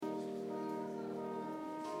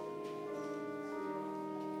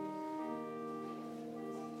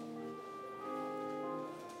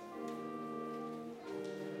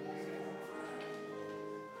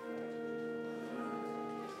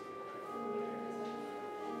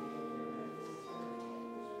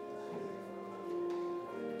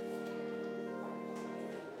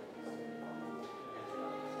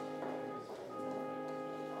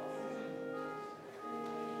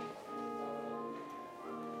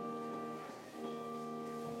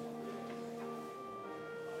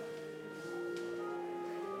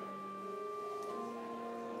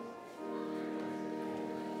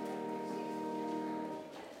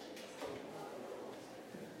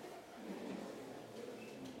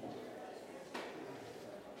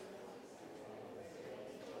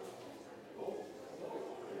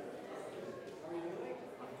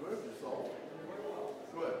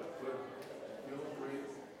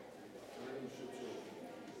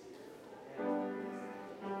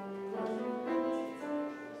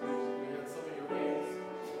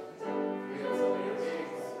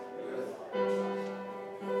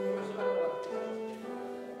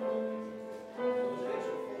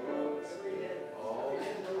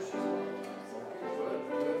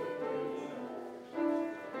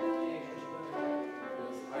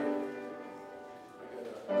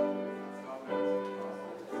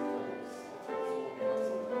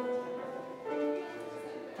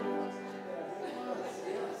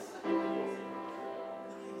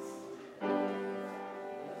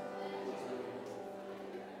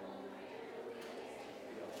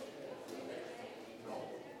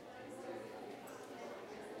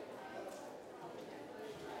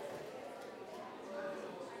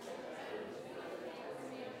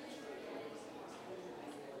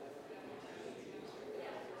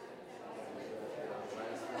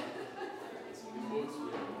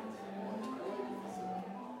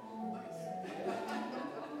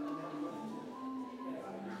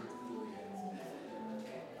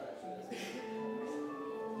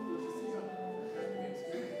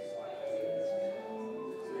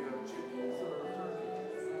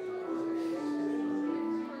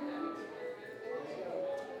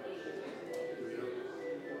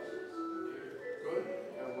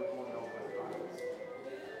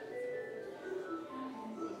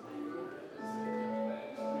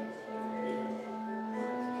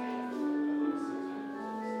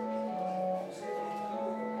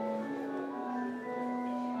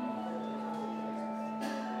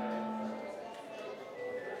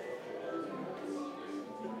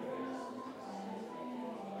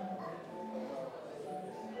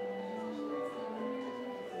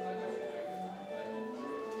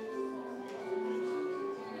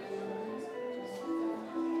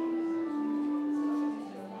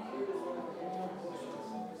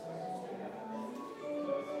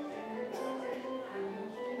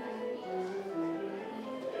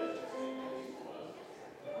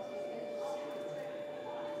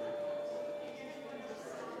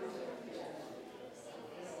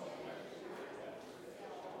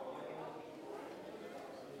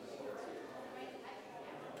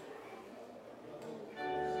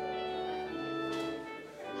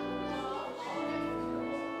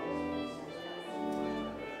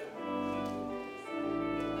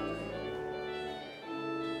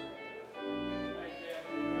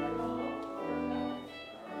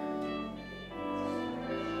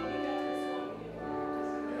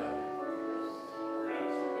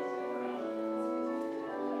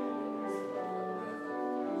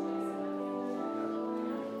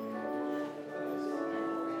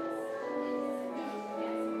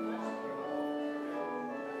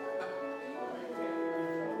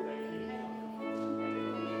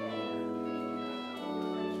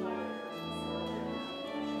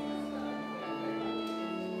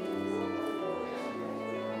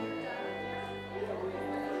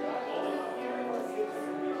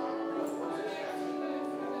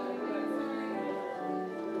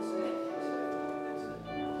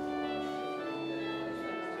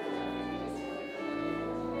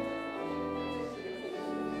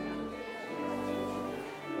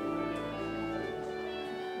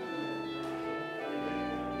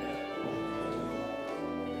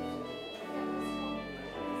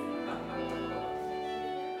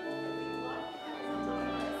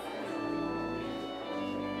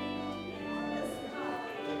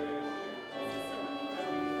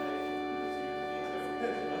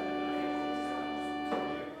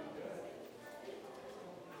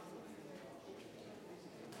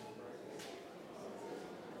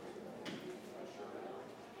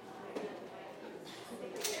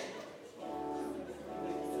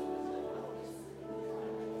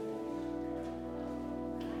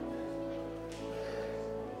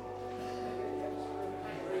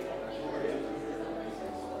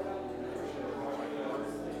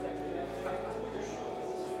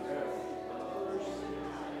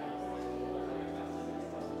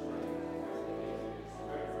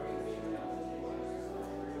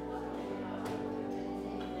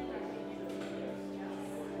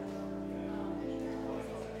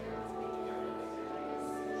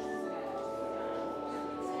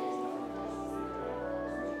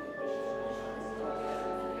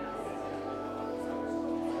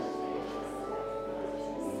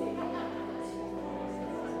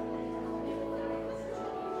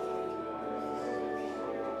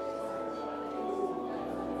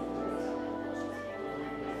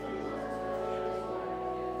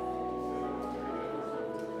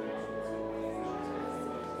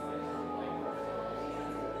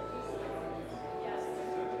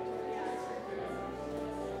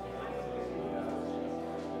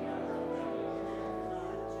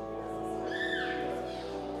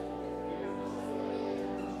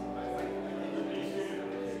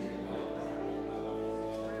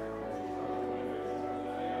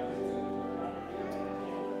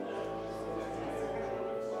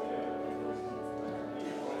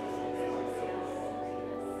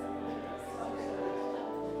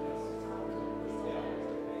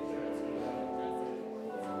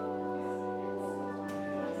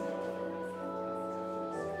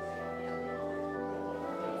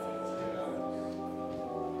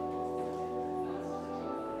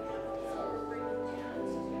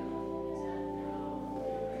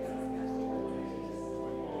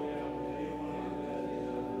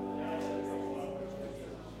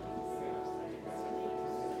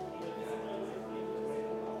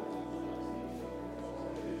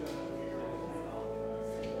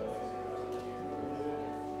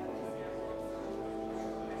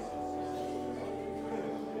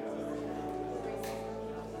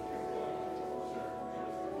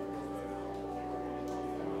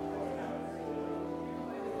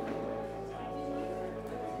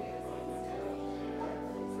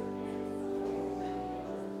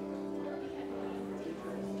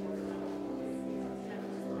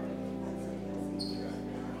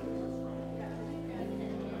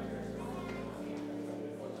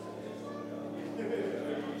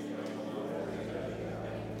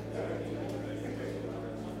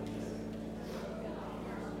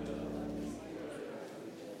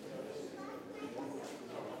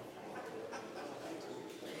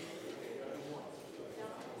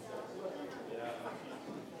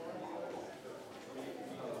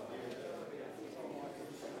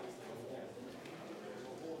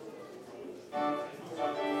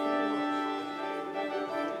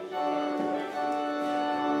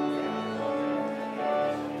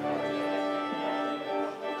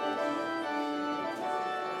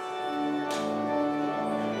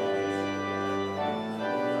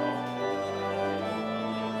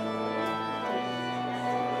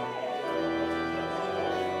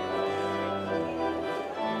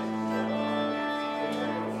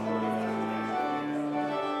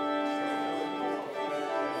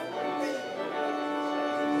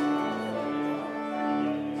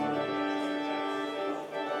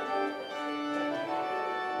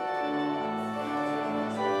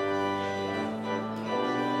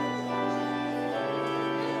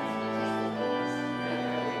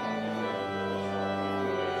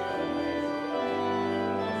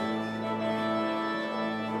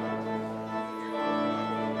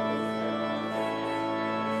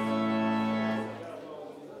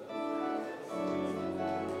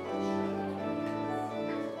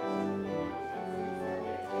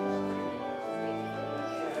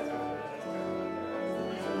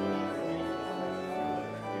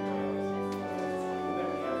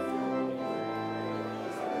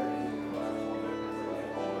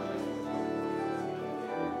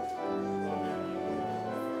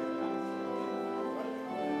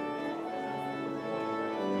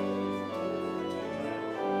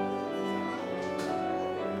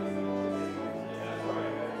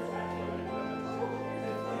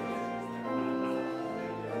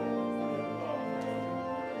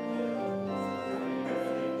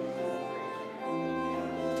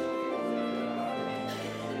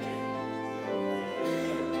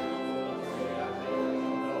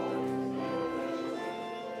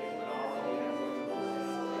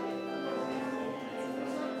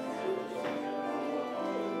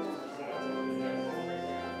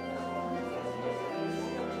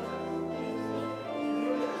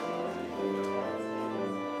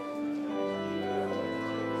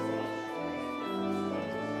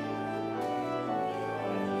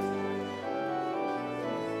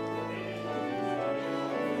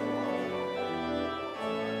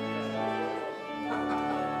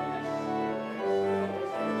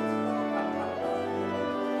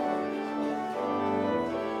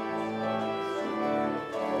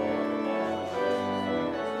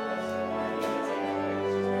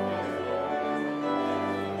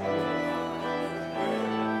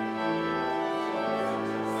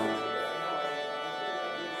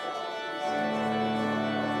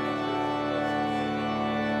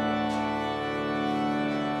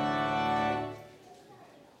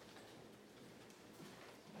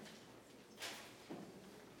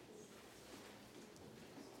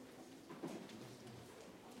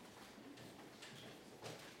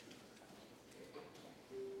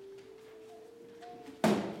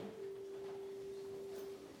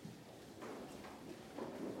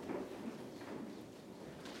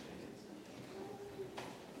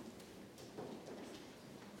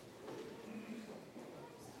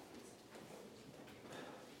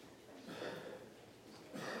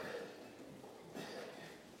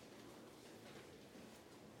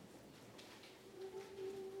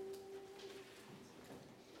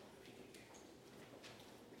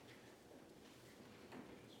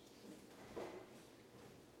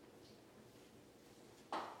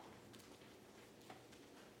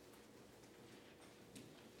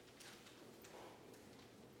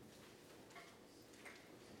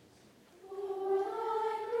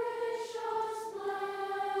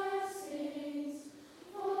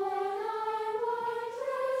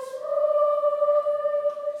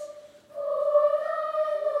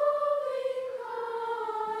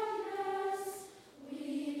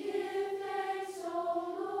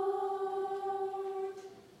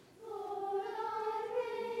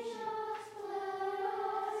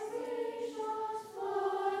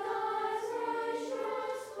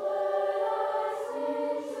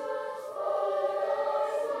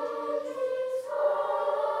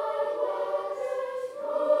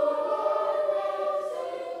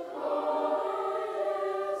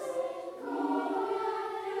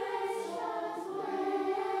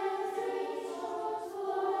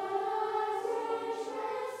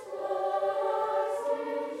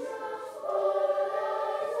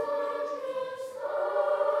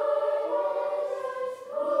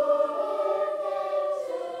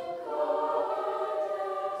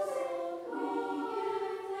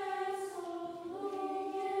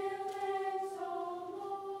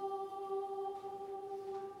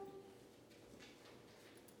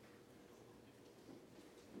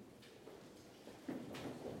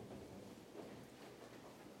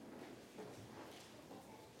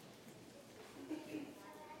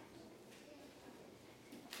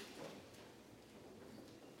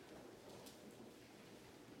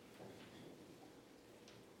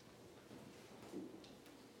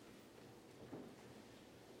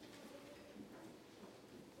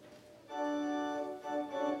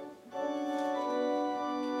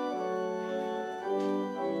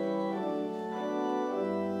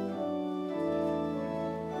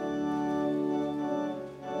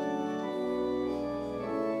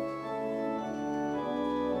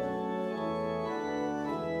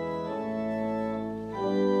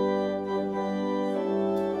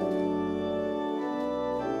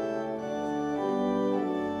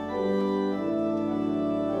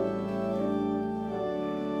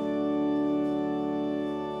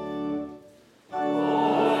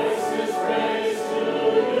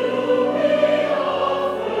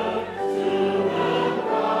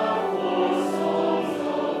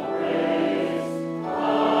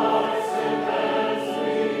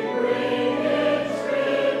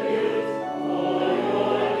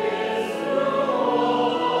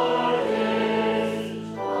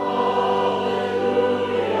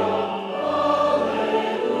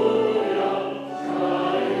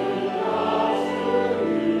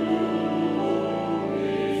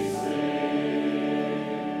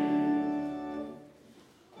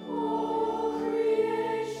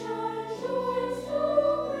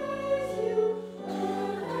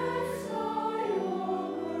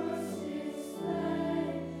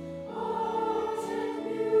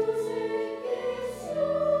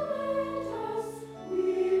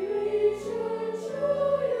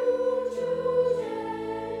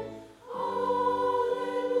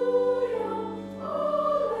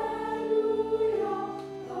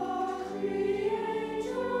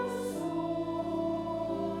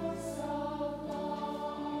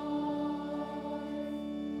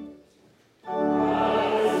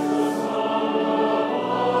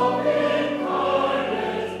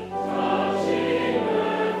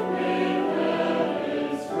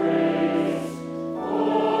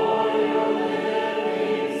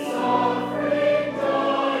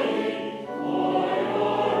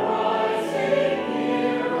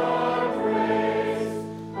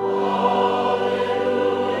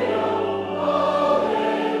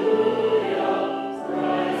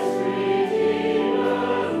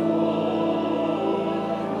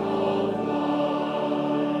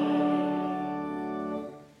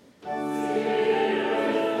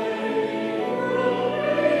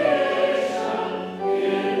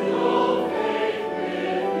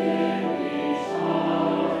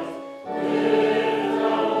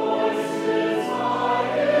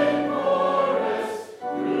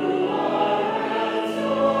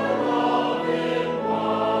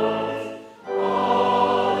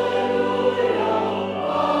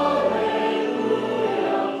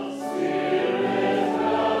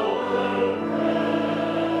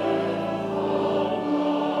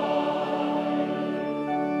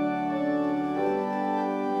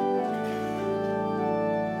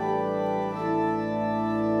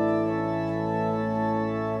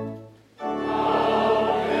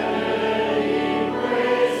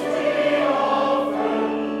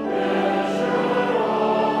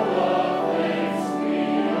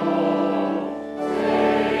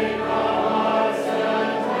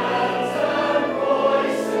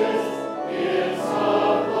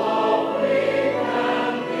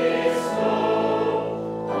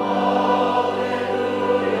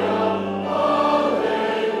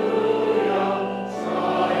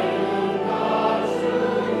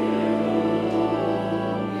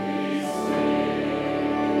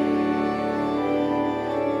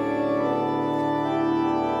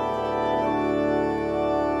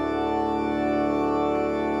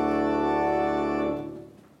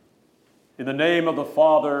In the name of the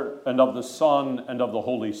Father, and of the Son, and of the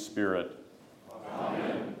Holy Spirit.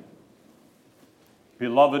 Amen.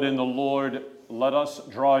 Beloved in the Lord, let us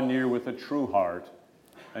draw near with a true heart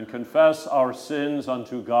and confess our sins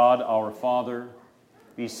unto God our Father,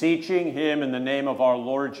 beseeching him in the name of our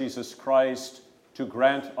Lord Jesus Christ to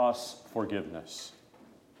grant us forgiveness.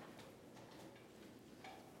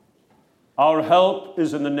 Our help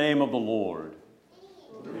is in the name of the Lord.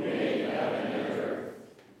 Who made heaven and earth.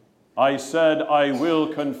 I said, I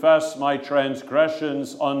will confess my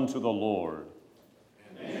transgressions unto the Lord.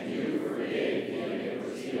 And you forgave the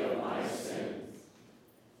iniquity of my sins.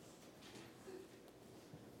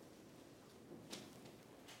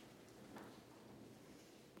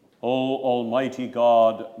 O Almighty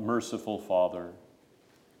God, merciful Father,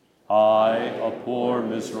 I, a poor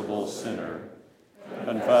miserable sinner,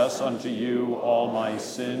 confess unto you all my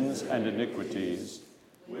sins and iniquities,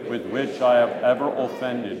 with which I have ever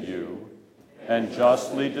offended you, and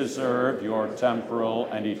justly deserve your temporal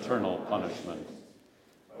and eternal punishment.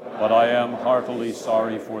 But I am heartily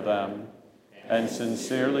sorry for them, and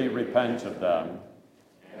sincerely repent of them.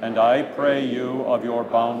 And I pray you of your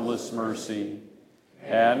boundless mercy,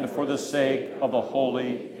 and for the sake of the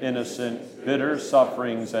holy, innocent, bitter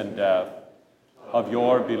sufferings and death of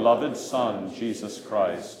your beloved Son, Jesus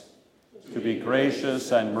Christ, to be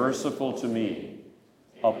gracious and merciful to me,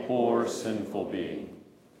 a poor sinful being.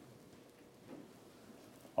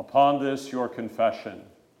 Upon this, your confession,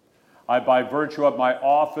 I, by virtue of my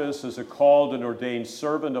office as a called and ordained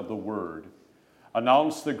servant of the Word,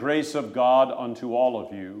 announce the grace of God unto all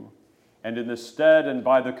of you, and in the stead and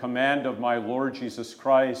by the command of my Lord Jesus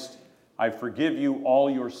Christ, I forgive you all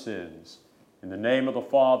your sins, in the name of the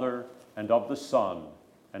Father, and of the Son,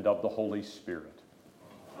 and of the Holy Spirit.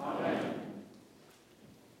 Amen.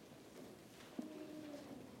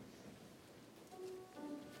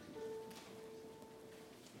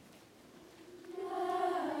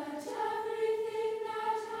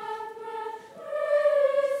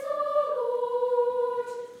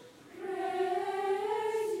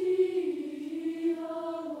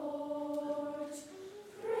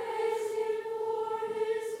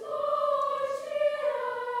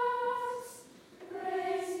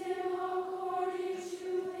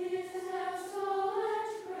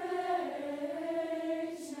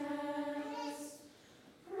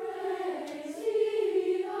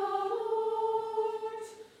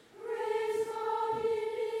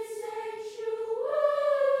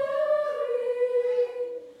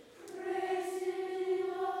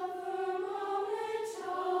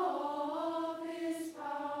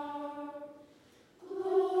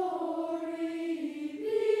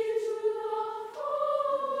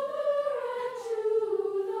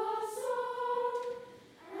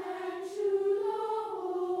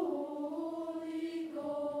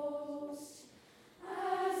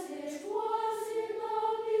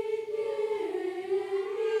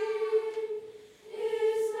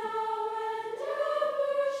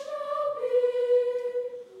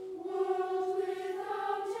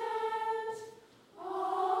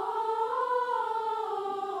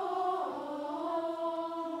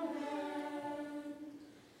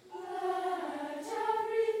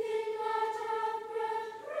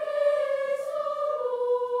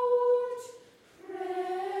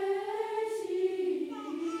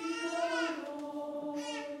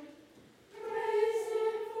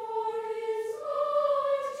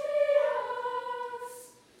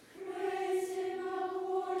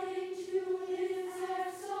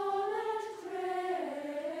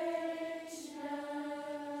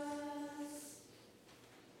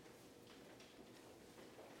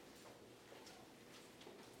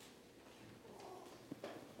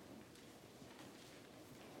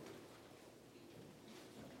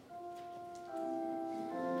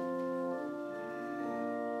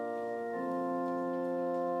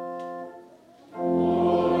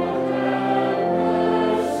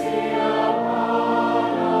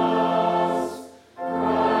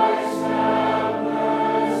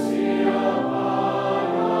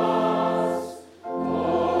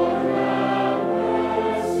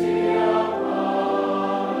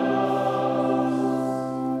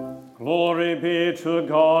 Glory be to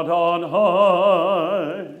God on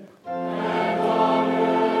high. And on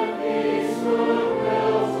earth peace,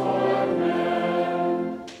 goodwill toward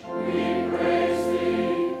men. We praise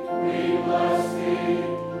thee, we bless thee,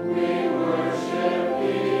 we worship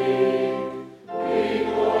thee. We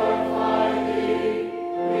glorify thee,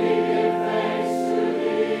 we give thanks to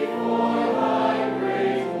thee for thy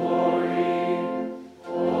great glory.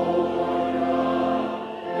 O Lord God,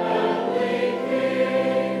 heavenly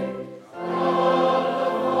King, God the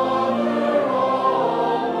Father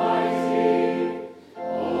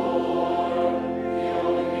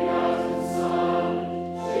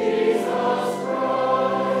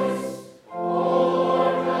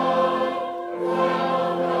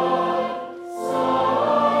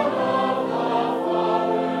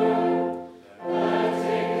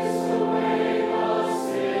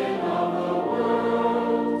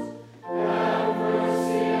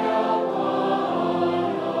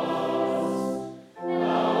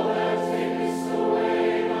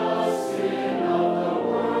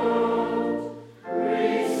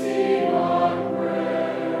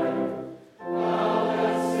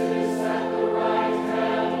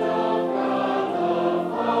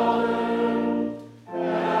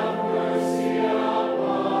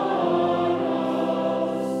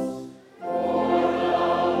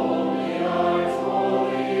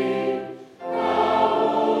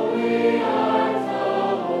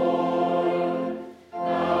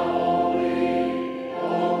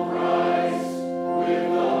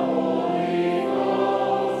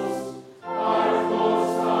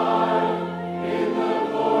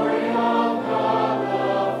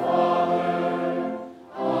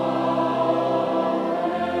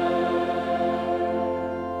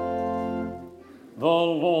The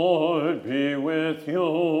Lord be with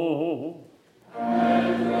you.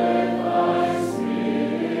 And with thy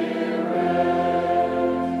spirit.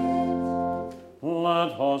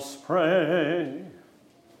 Let us pray.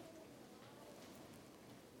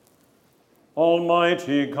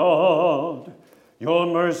 Almighty God, your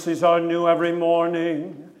mercies are new every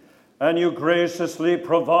morning, and you graciously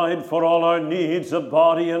provide for all our needs of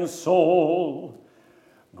body and soul.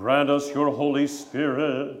 Grant us your Holy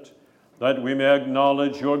Spirit, that we may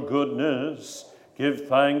acknowledge your goodness, give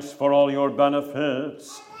thanks for all your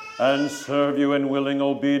benefits, and serve you in willing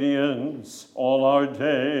obedience all our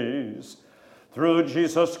days. Through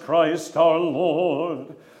Jesus Christ our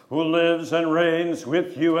Lord, who lives and reigns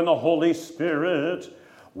with you in the Holy Spirit,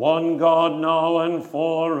 one God now and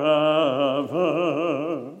forever.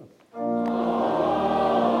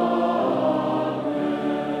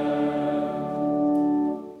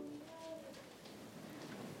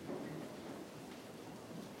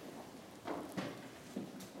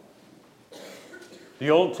 The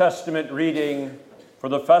Old Testament reading for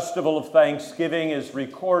the Festival of Thanksgiving is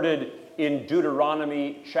recorded in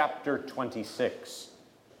Deuteronomy chapter 26.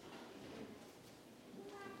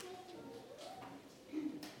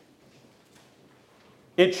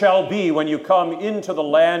 It shall be when you come into the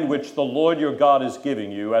land which the Lord your God is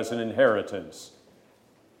giving you as an inheritance,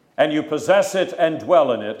 and you possess it and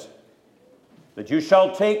dwell in it, that you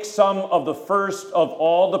shall take some of the first of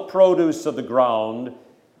all the produce of the ground,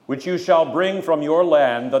 which you shall bring from your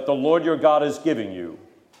land that the Lord your God is giving you,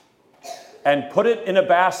 and put it in a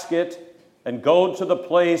basket, and go to the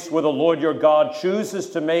place where the Lord your God chooses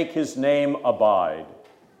to make his name abide.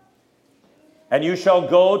 And you shall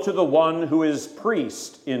go to the one who is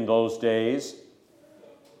priest in those days,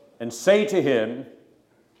 and say to him,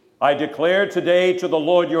 I declare today to the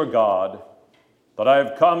Lord your God that I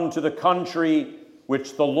have come to the country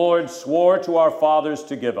which the Lord swore to our fathers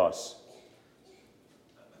to give us.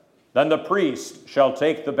 Then the priest shall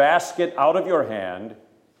take the basket out of your hand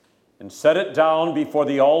and set it down before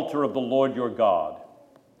the altar of the Lord your God.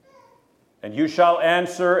 And you shall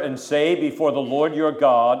answer and say before the Lord your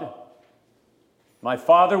God, my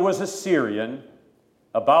father was a Syrian,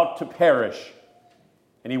 about to perish,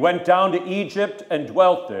 and he went down to Egypt and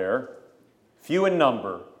dwelt there, few in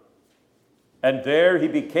number. And there he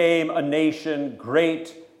became a nation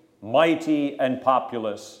great, mighty, and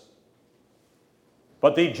populous.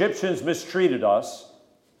 But the Egyptians mistreated us,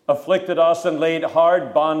 afflicted us, and laid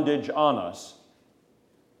hard bondage on us.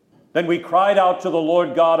 Then we cried out to the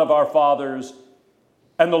Lord God of our fathers,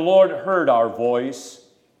 and the Lord heard our voice,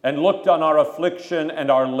 and looked on our affliction and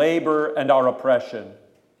our labor and our oppression.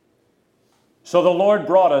 So the Lord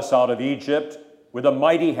brought us out of Egypt with a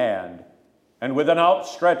mighty hand and with an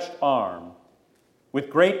outstretched arm, with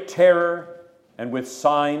great terror and with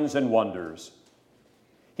signs and wonders.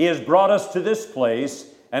 He has brought us to this place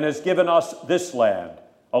and has given us this land,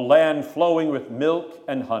 a land flowing with milk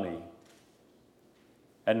and honey.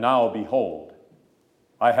 And now, behold,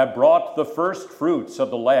 I have brought the first fruits of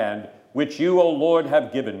the land which you, O Lord,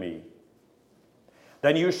 have given me.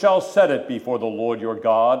 Then you shall set it before the Lord your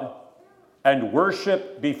God, and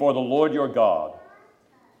worship before the Lord your God.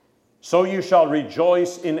 So you shall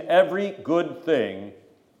rejoice in every good thing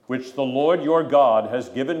which the Lord your God has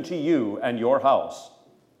given to you and your house,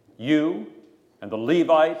 you and the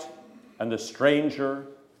Levite and the stranger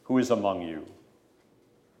who is among you.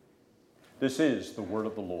 This is the word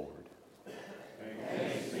of the Lord.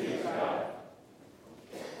 Thanks be to God.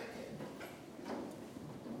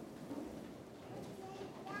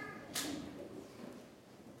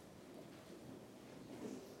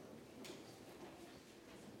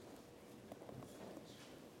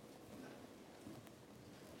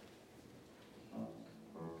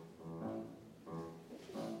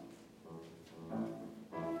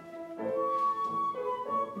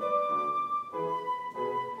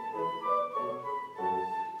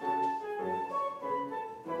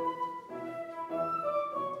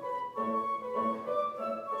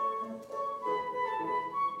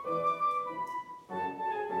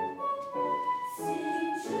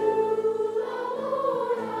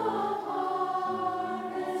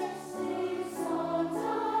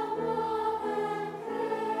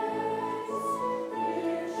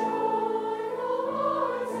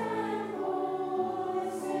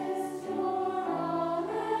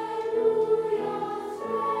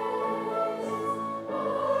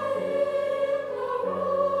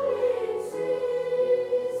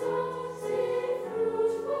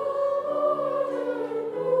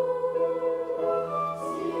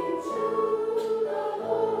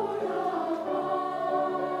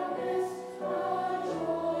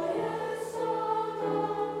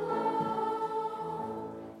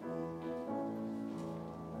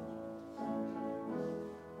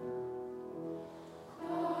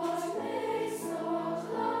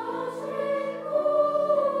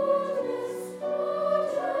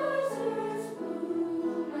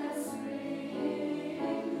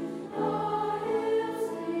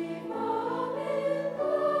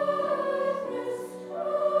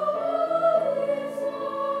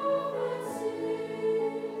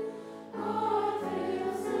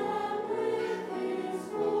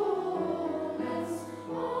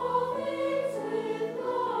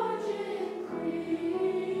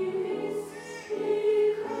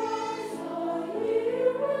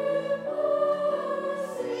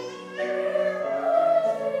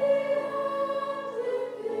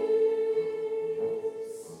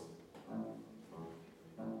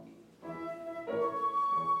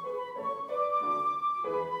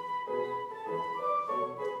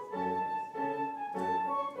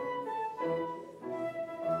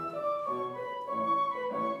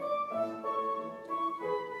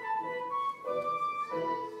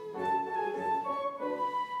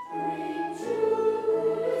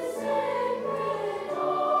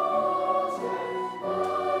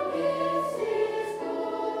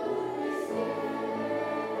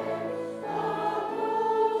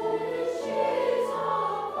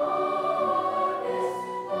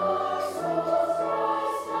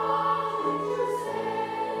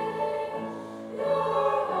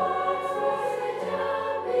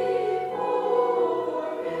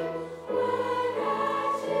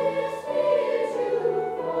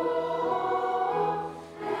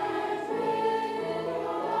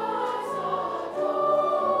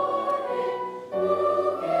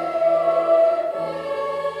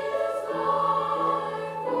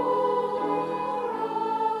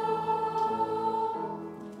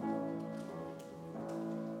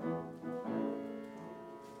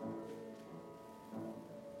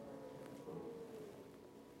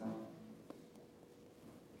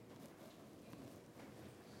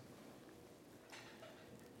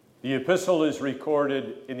 The epistle is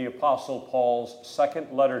recorded in the Apostle Paul's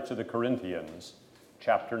second letter to the Corinthians,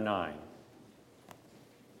 chapter 9.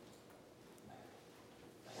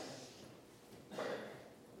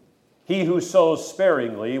 He who sows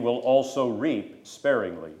sparingly will also reap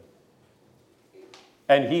sparingly,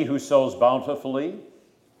 and he who sows bountifully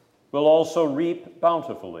will also reap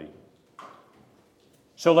bountifully.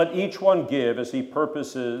 So let each one give as he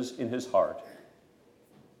purposes in his heart,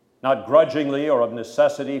 not grudgingly or of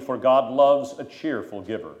necessity, for God loves a cheerful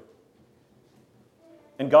giver.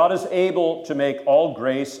 And God is able to make all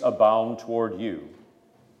grace abound toward you,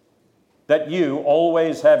 that you,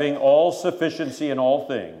 always having all sufficiency in all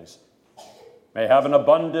things, may have an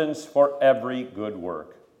abundance for every good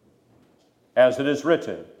work. As it is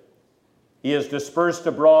written, He has dispersed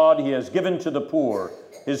abroad, He has given to the poor,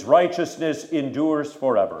 His righteousness endures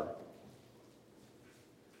forever.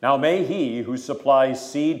 Now may He who supplies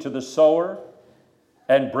seed to the sower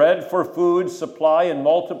and bread for food supply and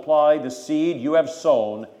multiply the seed you have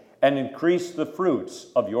sown and increase the fruits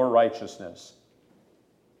of your righteousness,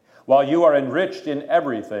 while you are enriched in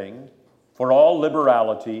everything for all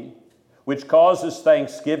liberality, which causes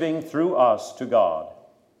thanksgiving through us to God.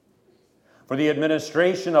 For the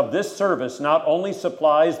administration of this service not only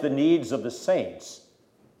supplies the needs of the saints,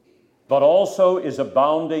 but also is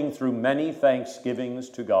abounding through many thanksgivings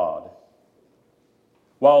to God.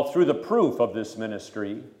 While through the proof of this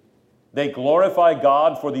ministry, they glorify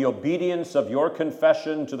God for the obedience of your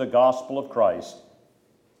confession to the gospel of Christ,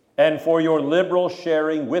 and for your liberal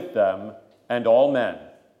sharing with them and all men,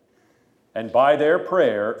 and by their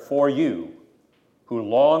prayer for you, who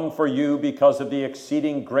long for you because of the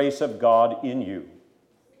exceeding grace of God in you.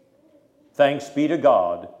 Thanks be to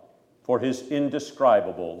God for His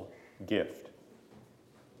indescribable gift.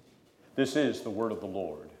 This is the word of the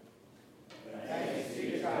Lord. Thanks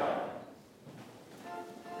be to God.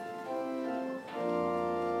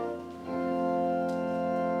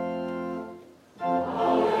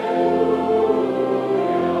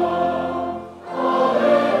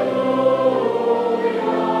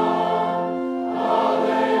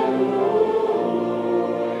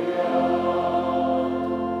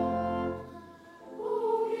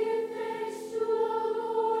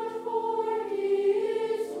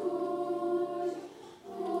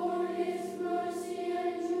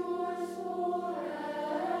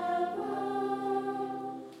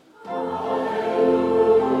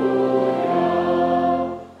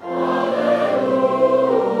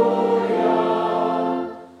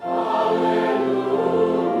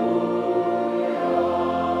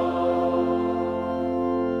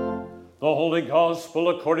 The Holy Gospel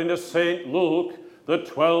according to St. Luke, the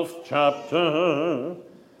 12th chapter.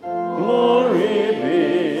 Glory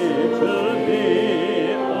be to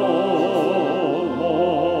thee, O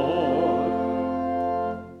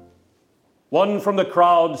Lord. One from the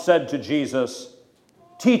crowd said to Jesus,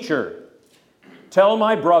 Teacher, tell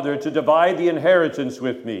my brother to divide the inheritance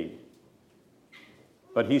with me.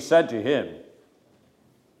 But he said to him,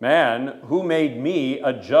 Man, who made me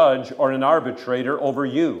a judge or an arbitrator over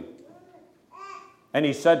you? And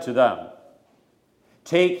he said to them,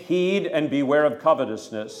 Take heed and beware of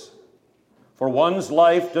covetousness, for one's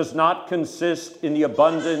life does not consist in the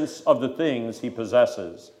abundance of the things he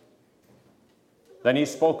possesses. Then he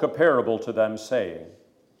spoke a parable to them, saying,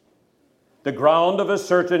 The ground of a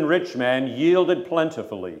certain rich man yielded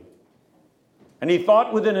plentifully. And he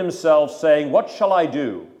thought within himself, saying, What shall I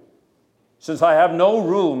do, since I have no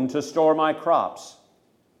room to store my crops?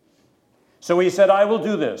 So he said, I will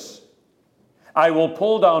do this. I will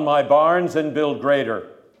pull down my barns and build greater,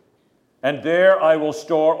 and there I will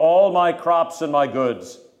store all my crops and my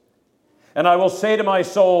goods. And I will say to my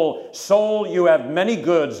soul, Soul, you have many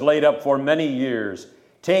goods laid up for many years.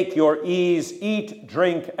 Take your ease, eat,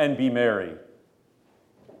 drink, and be merry.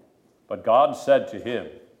 But God said to him,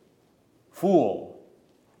 Fool,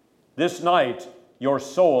 this night your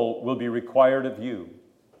soul will be required of you.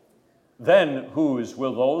 Then whose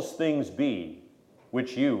will those things be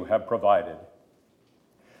which you have provided?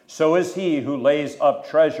 So is he who lays up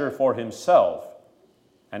treasure for himself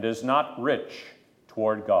and is not rich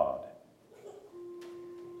toward God.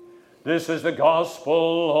 This is the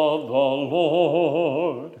gospel of the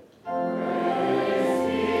Lord. Praise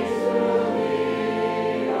be to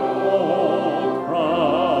thee, O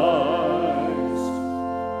Christ.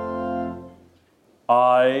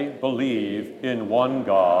 I believe in one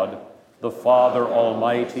God, the Father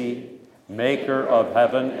Almighty, maker of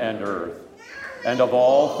heaven and earth, and of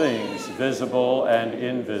all things visible and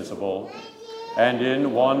invisible, and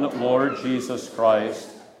in one Lord Jesus Christ,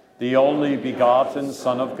 the only begotten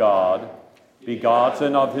Son of God,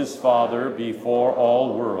 begotten of his Father before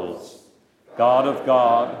all worlds, God of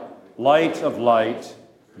God, light of light,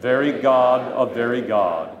 very God of very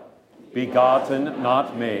God, begotten,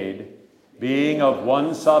 not made, being of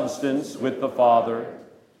one substance with the Father,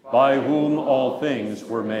 by whom all things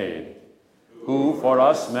were made, who for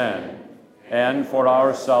us men and for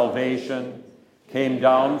our salvation came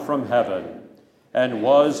down from heaven and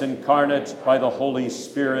was incarnate by the Holy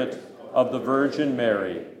Spirit of the Virgin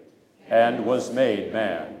Mary, and was made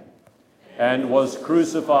man, and was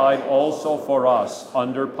crucified also for us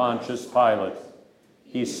under Pontius Pilate.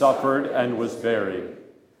 He suffered and was buried.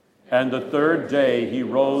 And the third day he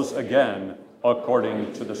rose again,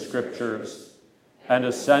 according to the Scriptures, and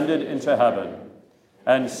ascended into heaven,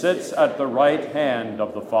 and sits at the right hand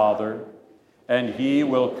of the Father, and he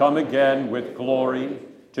will come again with glory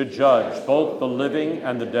to judge both the living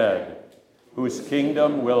and the dead, whose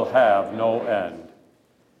kingdom will have no end.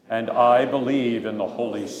 And I believe in the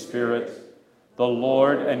Holy Spirit, the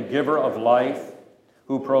Lord and giver of life,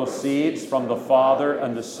 who proceeds from the Father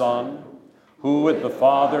and the Son, who with the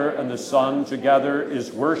Father and the Son together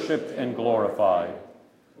is worshiped and glorified,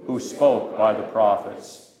 who spoke by the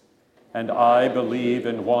prophets. And I believe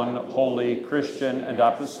in one holy Christian and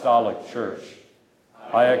apostolic church.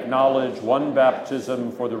 I acknowledge one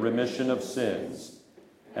baptism for the remission of sins,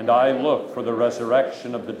 and I look for the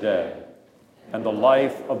resurrection of the dead and the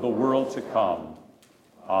life of the world to come.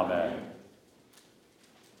 Amen.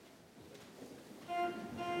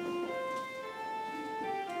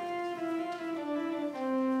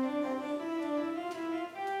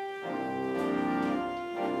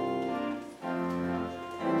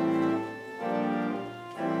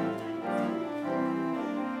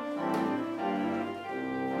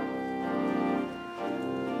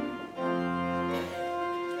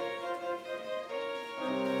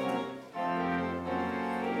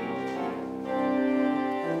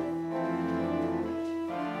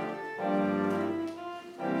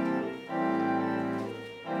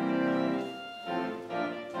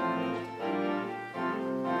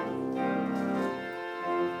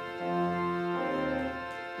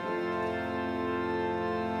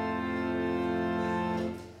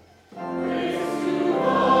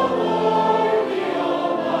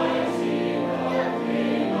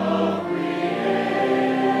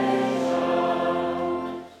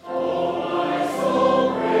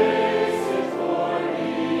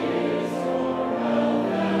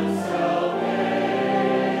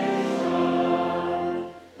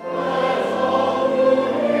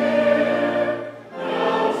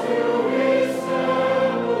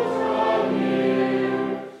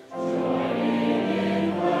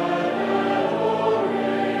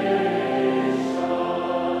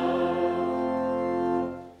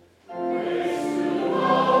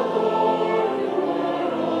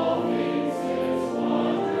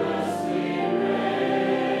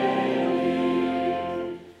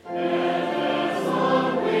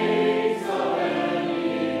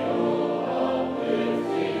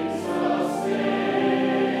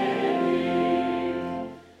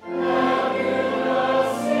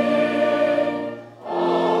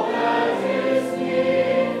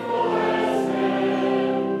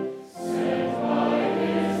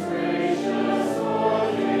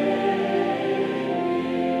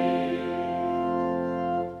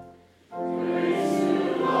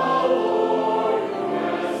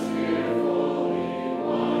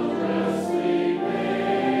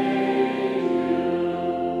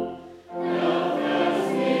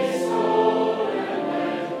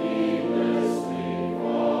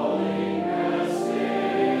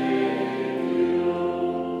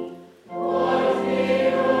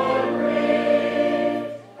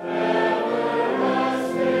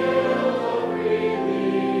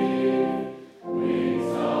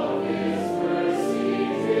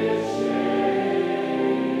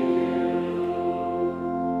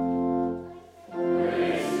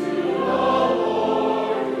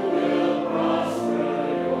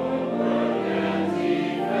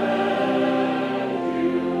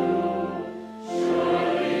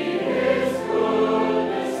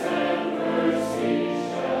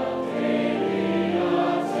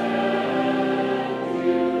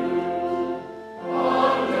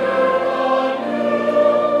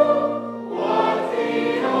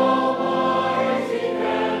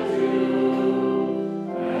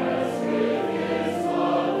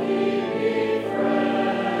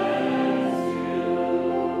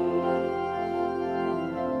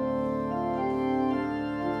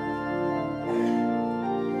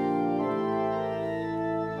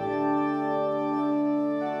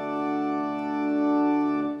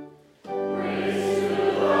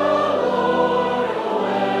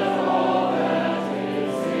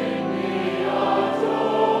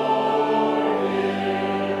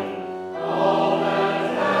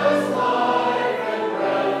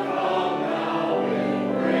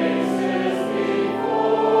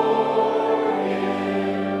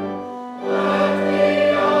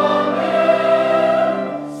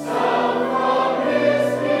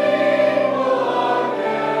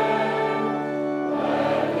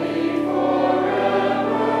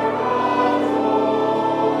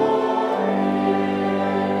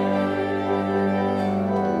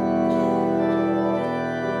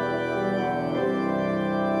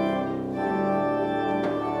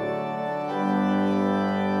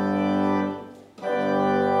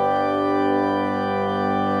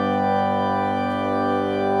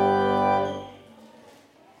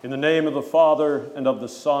 In the name of the Father, and of the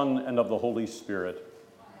Son, and of the Holy Spirit.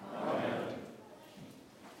 Amen.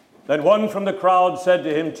 Then one from the crowd said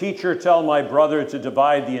to him, "Teacher, tell my brother to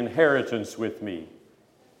divide the inheritance with me."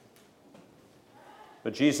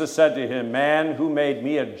 But Jesus said to him, "Man, who made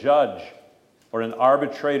me a judge or an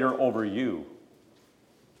arbitrator over you?"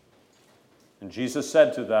 And Jesus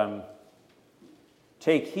said to them,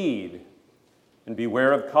 "Take heed and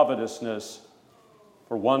beware of covetousness,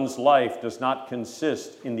 for one's life does not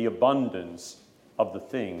consist in the abundance of the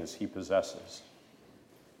things he possesses."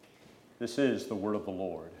 This is the word of the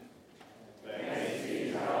Lord. Thanks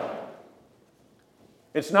be to God.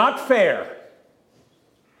 It's not fair.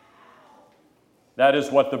 That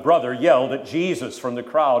is what the brother yelled at Jesus from the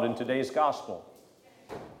crowd in today's gospel.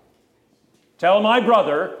 Tell my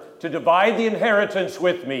brother to divide the inheritance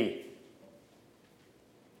with me.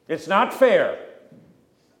 It's not fair.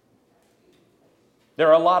 There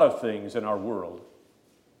are a lot of things in our world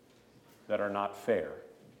that are not fair.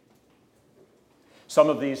 Some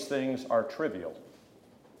of these things are trivial,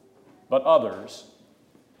 but others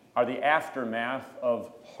are the aftermath of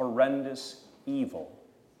horrendous evil.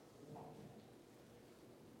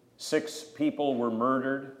 6 people were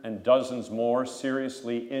murdered and dozens more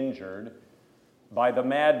seriously injured by the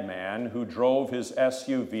madman who drove his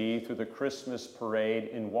SUV through the Christmas parade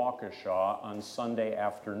in Waukesha on Sunday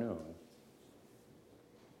afternoon.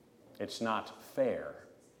 It's not fair.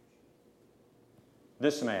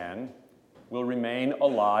 This man will remain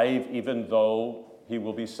alive even though he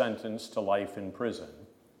will be sentenced to life in prison,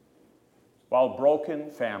 while broken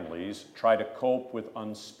families try to cope with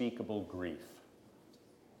unspeakable grief.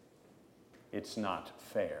 It's not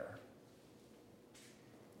fair.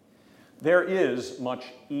 There is much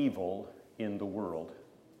evil in the world.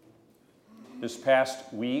 This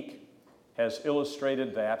past week has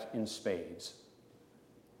illustrated that in spades.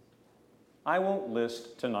 I won't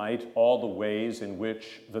list tonight all the ways in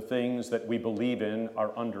which the things that we believe in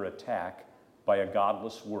are under attack by a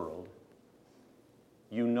godless world.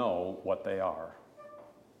 You know what they are.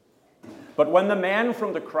 But when the man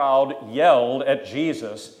from the crowd yelled at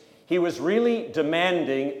Jesus, he was really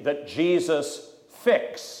demanding that Jesus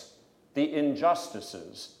fix the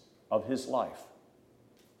injustices of his life.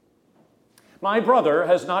 My brother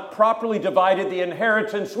has not properly divided the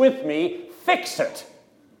inheritance with me. Fix it.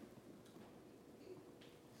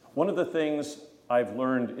 One of the things I've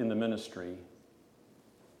learned in the ministry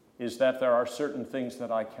is that there are certain things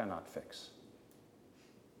that I cannot fix.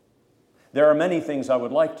 There are many things I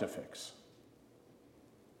would like to fix.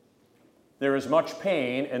 There is much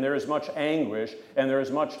pain, and there is much anguish, and there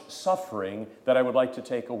is much suffering that I would like to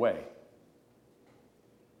take away.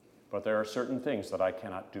 But there are certain things that I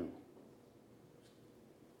cannot do.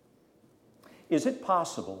 Is it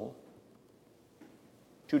possible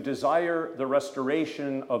to desire the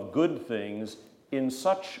restoration of good things in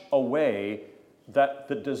such a way that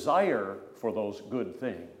the desire for those good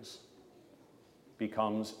things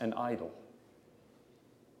becomes an idol?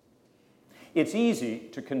 It's easy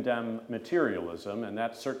to condemn materialism, and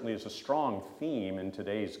that certainly is a strong theme in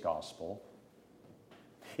today's gospel.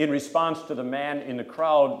 In response to the man in the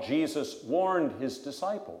crowd, Jesus warned his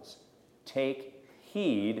disciples, "Take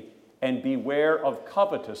heed and beware of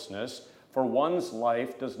covetousness, for one's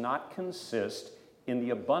life does not consist in the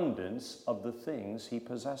abundance of the things he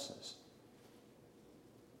possesses."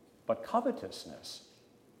 But covetousness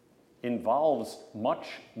involves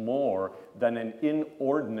much more than an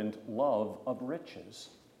inordinate love of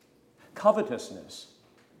riches. Covetousness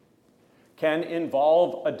can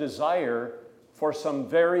involve a desire for some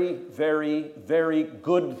very, very, very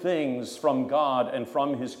good things from God and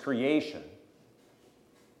from his creation,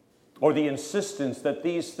 or the insistence that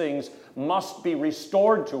these things must be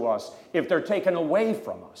restored to us if they're taken away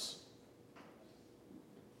from us.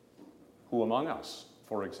 Who among us,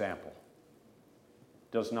 for example,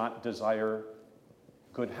 does not desire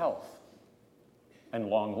good health and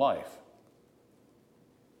long life,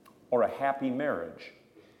 or a happy marriage,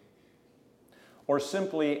 or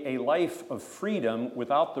simply a life of freedom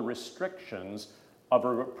without the restrictions of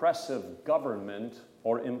a repressive government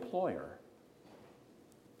or employer?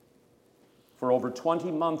 For over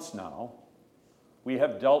 20 months now, we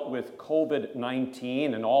have dealt with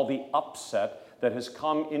COVID-19 and all the upset that has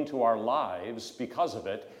come into our lives because of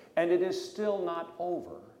it, and it is still not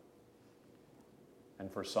over.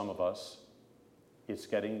 And for some of us, it's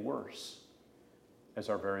getting worse as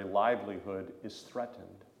our very livelihood is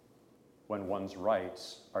threatened when one's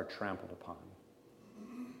rights are trampled upon.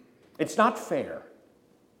 It's not fair.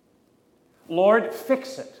 Lord,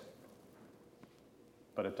 fix it.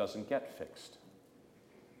 But it doesn't get fixed.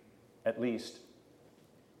 At least,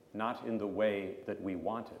 not in the way that we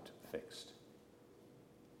want it fixed.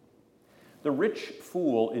 The rich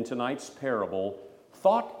fool in tonight's parable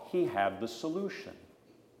thought he had the solution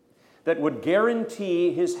that would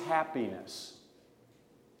guarantee his happiness.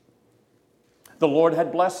 The Lord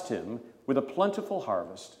had blessed him with a plentiful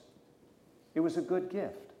harvest. It was a good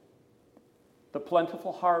gift. The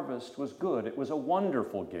plentiful harvest was good. It was a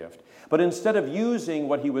wonderful gift. But instead of using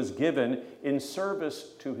what he was given in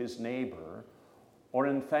service to his neighbor or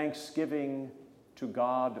in thanksgiving to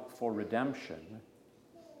God for redemption,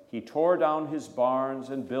 he tore down his barns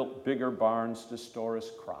and built bigger barns to store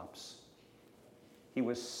his crops. He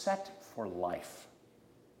was set for life.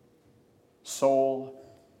 Soul,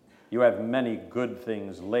 you have many good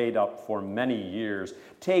things laid up for many years.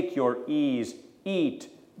 Take your ease, eat,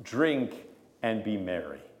 drink, and be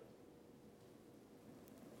merry.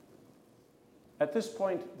 At this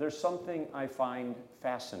point, there's something I find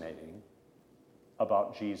fascinating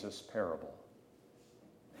about Jesus' parable.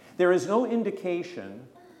 There is no indication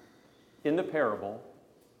in the parable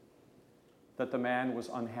that the man was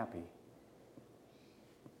unhappy.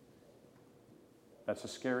 That's a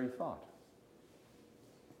scary thought.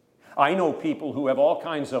 I know people who have all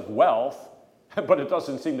kinds of wealth, but it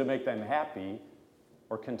doesn't seem to make them happy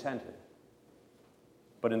or contented.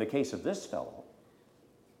 But in the case of this fellow,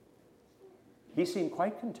 he seemed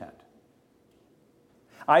quite content.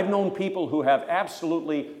 I've known people who have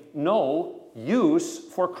absolutely no use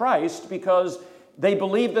for Christ because they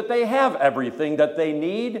believe that they have everything that they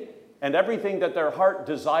need and everything that their heart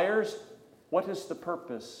desires. What is the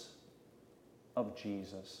purpose of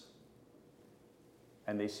Jesus?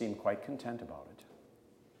 And they seem quite content about it.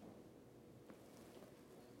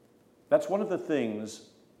 That's one of the things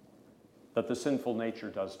that the sinful nature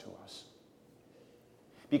does to us.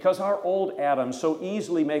 Because our old Adam so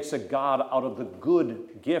easily makes a God out of the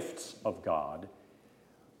good gifts of God,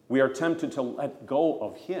 we are tempted to let go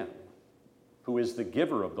of him who is the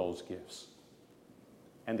giver of those gifts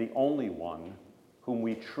and the only one whom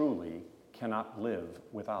we truly cannot live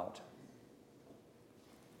without.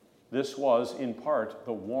 This was, in part,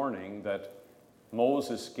 the warning that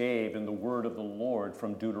Moses gave in the word of the Lord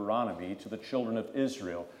from Deuteronomy to the children of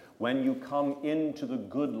Israel. When you come into the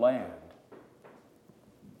good land,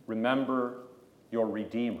 remember your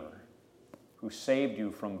Redeemer who saved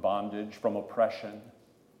you from bondage, from oppression.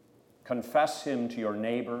 Confess him to your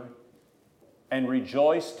neighbor and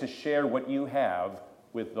rejoice to share what you have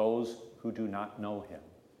with those who do not know him.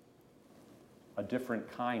 A different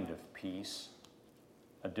kind of peace,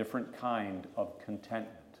 a different kind of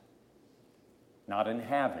contentment, not in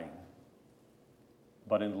having,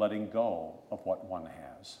 but in letting go of what one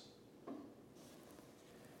has.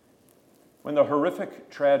 When the horrific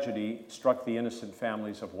tragedy struck the innocent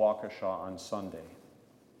families of Waukesha on Sunday,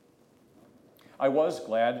 I was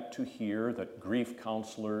glad to hear that grief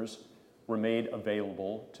counselors were made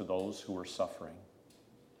available to those who were suffering.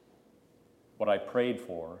 What I prayed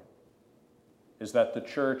for is that the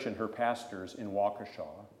church and her pastors in Waukesha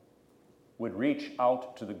would reach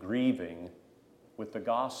out to the grieving with the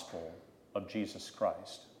gospel of Jesus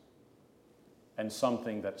Christ and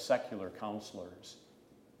something that secular counselors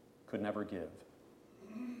could never give.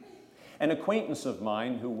 An acquaintance of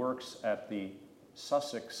mine who works at the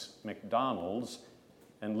Sussex McDonald's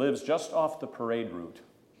and lives just off the parade route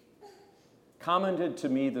commented to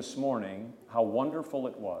me this morning how wonderful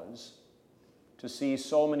it was to see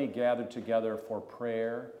so many gathered together for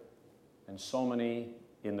prayer and so many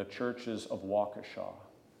in the churches of Waukesha,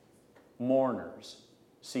 mourners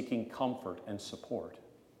seeking comfort and support.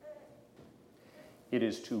 It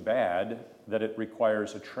is too bad that it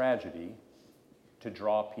requires a tragedy to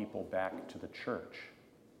draw people back to the church.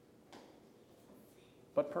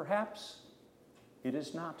 But perhaps it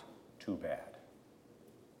is not too bad.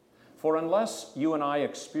 For unless you and I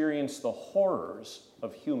experience the horrors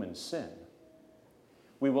of human sin,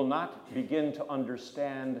 we will not begin to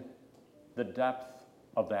understand the depth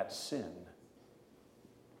of that sin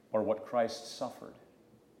or what Christ suffered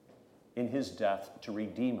in his death to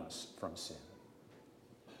redeem us from sin.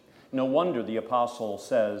 No wonder the apostle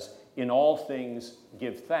says, in all things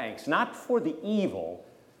give thanks, not for the evil,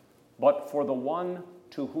 but for the one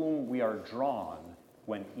to whom we are drawn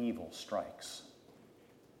when evil strikes.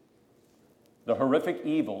 The horrific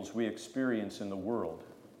evils we experience in the world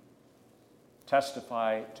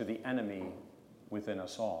testify to the enemy within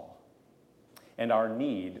us all and our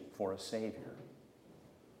need for a Savior.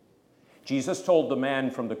 Jesus told the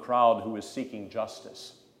man from the crowd who was seeking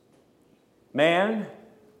justice, "Man,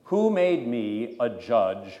 who made me a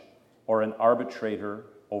judge or an arbitrator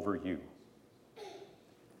over you?"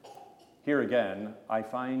 Here again, I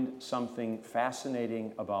find something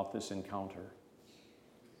fascinating about this encounter.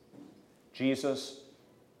 Jesus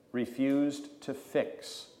refused to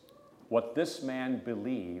fix what this man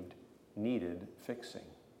believed needed fixing.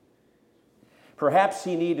 Perhaps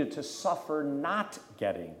he needed to suffer not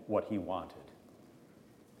getting what he wanted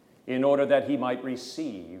in order that he might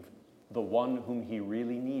receive the one whom he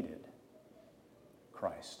really needed,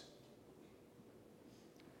 Christ.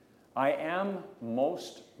 I am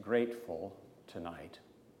most grateful tonight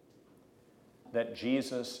that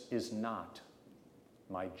Jesus is not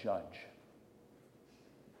my judge,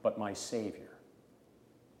 but my Savior.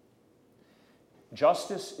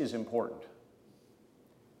 Justice is important.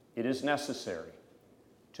 It is necessary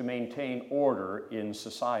to maintain order in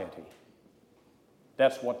society.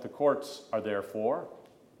 That's what the courts are there for,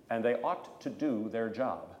 and they ought to do their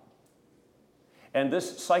job. And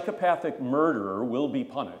this psychopathic murderer will be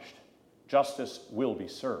punished. Justice will be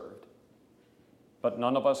served. But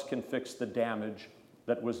none of us can fix the damage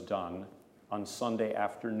that was done on Sunday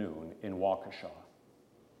afternoon in Waukesha.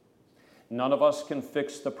 None of us can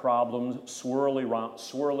fix the problems swirling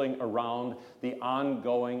around the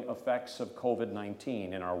ongoing effects of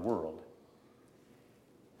COVID-19 in our world.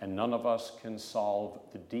 And none of us can solve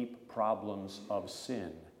the deep problems of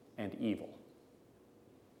sin and evil.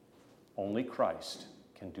 Only Christ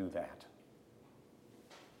can do that.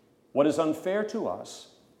 What is unfair to us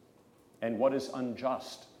and what is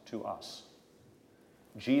unjust to us,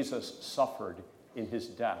 Jesus suffered in his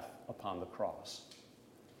death upon the cross,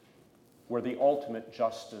 where the ultimate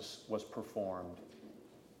justice was performed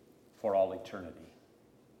for all eternity.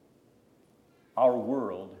 Our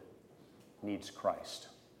world needs Christ.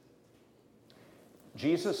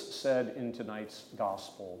 Jesus said in tonight's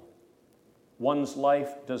gospel, one's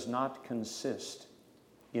life does not consist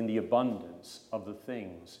in the abundance of the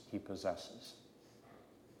things he possesses,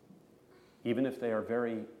 even if they are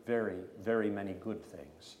very, very, very many good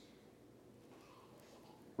things.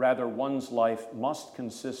 Rather, one's life must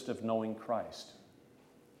consist of knowing Christ,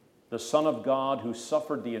 the Son of God who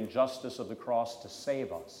suffered the injustice of the cross to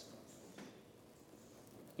save us,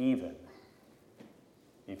 even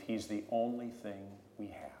if he's the only thing we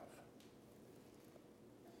have.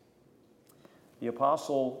 The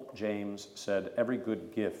Apostle James said, "Every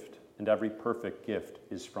good gift and every perfect gift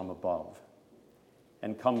is from above,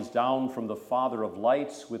 and comes down from the Father of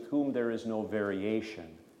lights, with whom there is no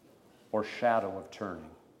variation or shadow of turning."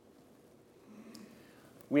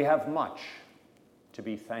 We have much to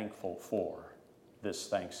be thankful for this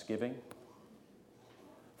Thanksgiving.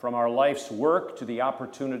 From our life's work to the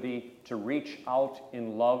opportunity to reach out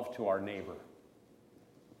in love to our neighbor,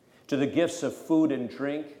 to the gifts of food and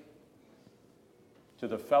drink, to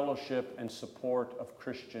the fellowship and support of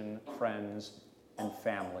Christian friends and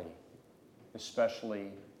family,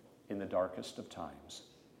 especially in the darkest of times.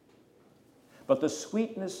 But the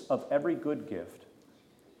sweetness of every good gift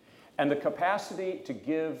and the capacity to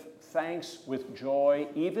give thanks with joy,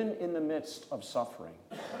 even in the midst of suffering,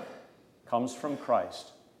 comes from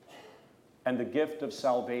Christ and the gift of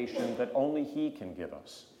salvation that only he can give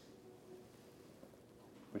us,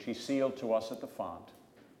 which he sealed to us at the font,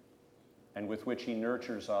 and with which he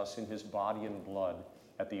nurtures us in his body and blood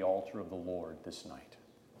at the altar of the Lord this night.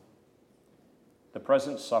 The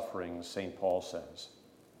present sufferings, St. Paul says,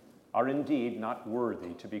 are indeed not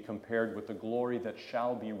worthy to be compared with the glory that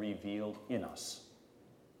shall be revealed in us.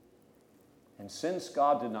 And since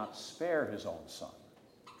God did not spare his own Son,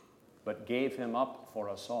 but gave him up for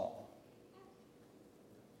us all,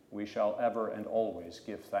 we shall ever and always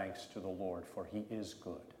give thanks to the Lord, for he is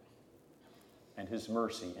good, and his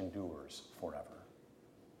mercy endures forever.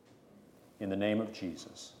 In the name of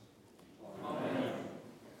Jesus. Amen.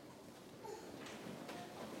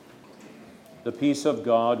 The peace of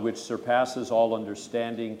God, which surpasses all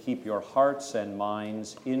understanding, keep your hearts and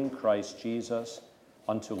minds in Christ Jesus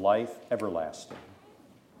unto life everlasting.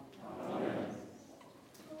 Amen.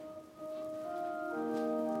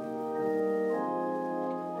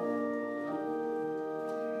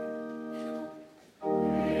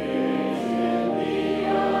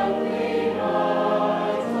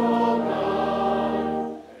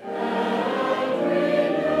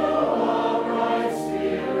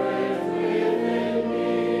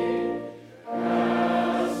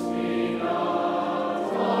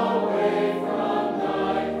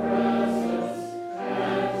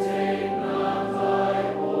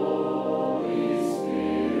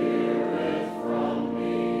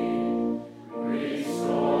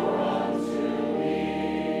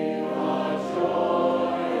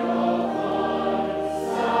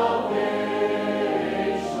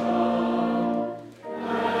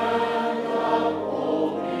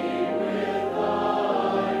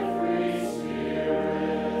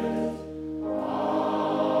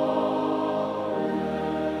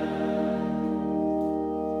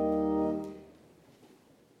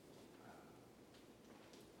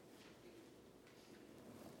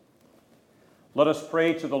 Let us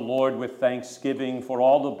pray to the Lord with thanksgiving for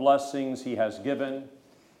all the blessings he has given,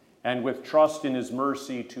 and with trust in his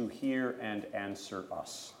mercy to hear and answer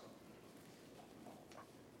us.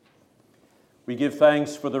 We give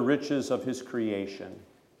thanks for the riches of his creation,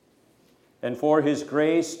 and for his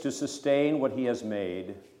grace to sustain what he has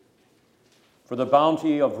made, for the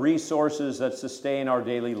bounty of resources that sustain our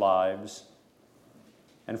daily lives,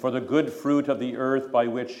 and for the good fruit of the earth by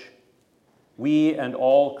which we and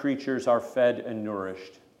all creatures are fed and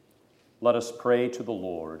nourished. Let us pray to the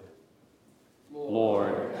Lord.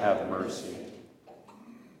 Lord, have mercy.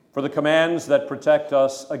 For the commands that protect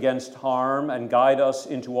us against harm and guide us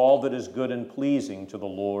into all that is good and pleasing to the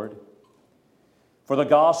Lord. For the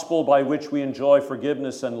gospel by which we enjoy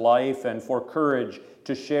forgiveness and life, and for courage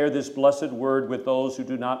to share this blessed word with those who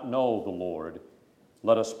do not know the Lord.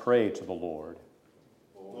 Let us pray to the Lord.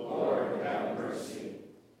 Lord, have mercy.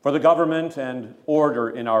 For the government and order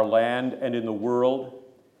in our land and in the world,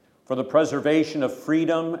 for the preservation of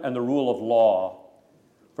freedom and the rule of law,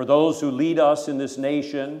 for those who lead us in this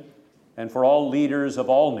nation, and for all leaders of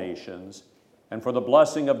all nations, and for the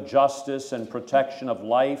blessing of justice and protection of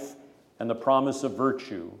life and the promise of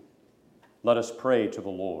virtue, let us pray to the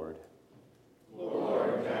Lord.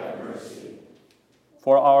 Lord, have mercy.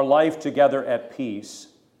 For our life together at peace,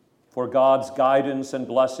 for God's guidance and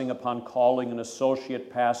blessing upon calling an associate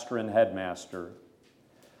pastor and headmaster,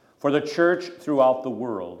 for the church throughout the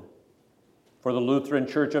world, for the Lutheran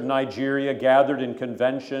Church of Nigeria gathered in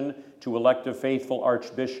convention to elect a faithful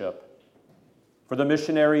archbishop, for the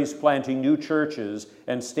missionaries planting new churches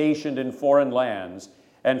and stationed in foreign lands,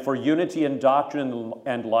 and for unity in doctrine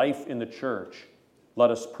and life in the church, let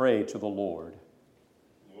us pray to the Lord.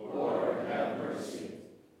 Lord, have mercy.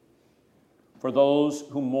 For those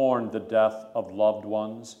who mourn the death of loved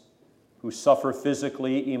ones, who suffer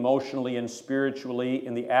physically, emotionally, and spiritually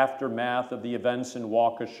in the aftermath of the events in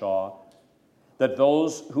Waukesha, that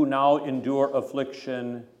those who now endure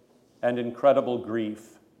affliction and incredible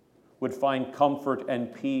grief would find comfort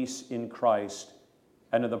and peace in Christ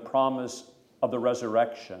and in the promise of the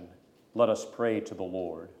resurrection, let us pray to the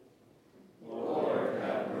Lord. Lord,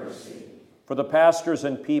 have mercy. For the pastors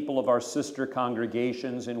and people of our sister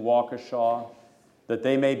congregations in Waukesha, that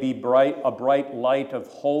they may be a bright light of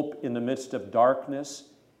hope in the midst of darkness,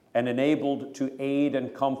 and enabled to aid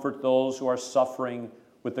and comfort those who are suffering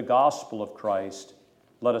with the gospel of Christ,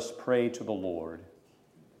 let us pray to the Lord.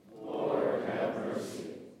 Lord, have mercy.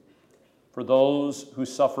 For those who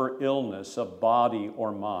suffer illness of body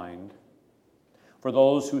or mind, for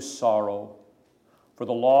those who sorrow, for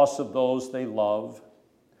the loss of those they love,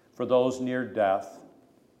 for those near death,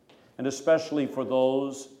 and especially for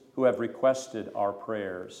those who have requested our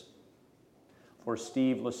prayers. For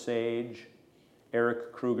Steve Lesage,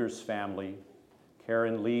 Eric Kruger's family,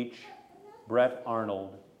 Karen Leach, Brett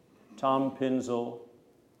Arnold, Tom Pinzel,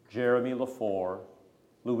 Jeremy LaFour,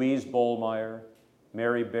 Louise Bollmeyer,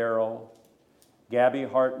 Mary Barrow, Gabby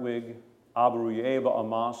Hartwig, Abruyeva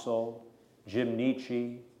Amaso, Jim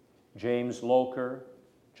Nietzsche, James Loker,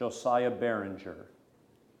 Josiah Behringer.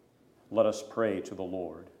 Let us pray to the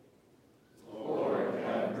Lord. Lord,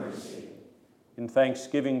 have mercy. In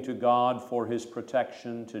thanksgiving to God for his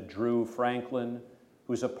protection to Drew Franklin,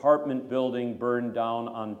 whose apartment building burned down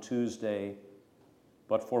on Tuesday,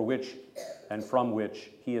 but for which and from which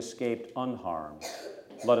he escaped unharmed,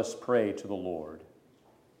 let us pray to the Lord.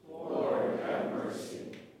 Lord, have mercy.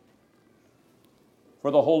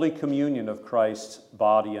 For the Holy Communion of Christ's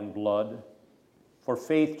body and blood, for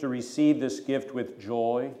faith to receive this gift with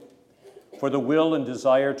joy, for the will and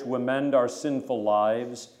desire to amend our sinful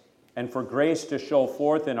lives, and for grace to show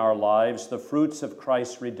forth in our lives the fruits of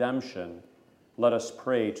Christ's redemption, let us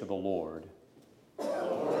pray to the Lord.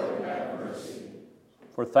 Lord, have mercy.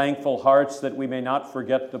 For thankful hearts that we may not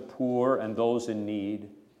forget the poor and those in need,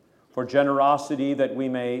 for generosity that we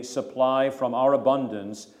may supply from our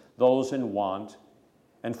abundance those in want,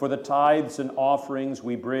 and for the tithes and offerings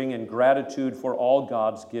we bring in gratitude for all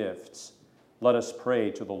God's gifts, let us pray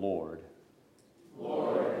to the Lord.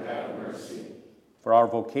 Lord, have mercy. For our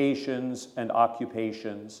vocations and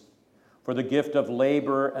occupations, for the gift of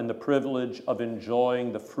labor and the privilege of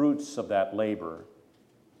enjoying the fruits of that labor,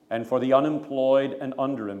 and for the unemployed and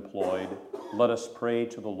underemployed, let us pray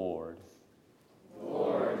to the Lord.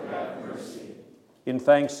 Lord, have mercy. In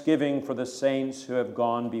thanksgiving for the saints who have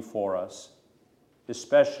gone before us,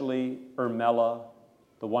 especially Ermela,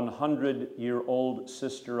 the 100-year-old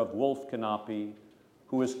sister of Wolf Kanapi,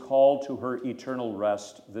 who is called to her eternal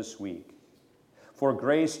rest this week. For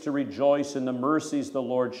grace to rejoice in the mercies the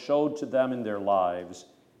Lord showed to them in their lives,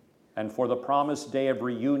 and for the promised day of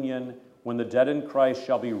reunion when the dead in Christ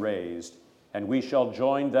shall be raised, and we shall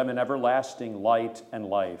join them in everlasting light and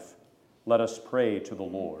life. Let us pray to the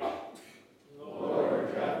Lord.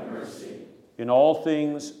 Lord, have mercy. In all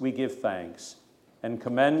things we give thanks, and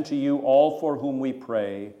commend to you all for whom we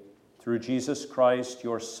pray, through Jesus Christ,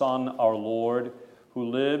 your Son, our Lord, who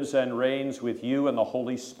lives and reigns with you and the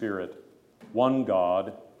Holy Spirit, one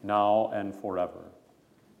God, now and forever.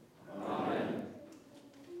 Amen.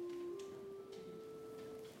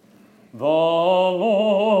 The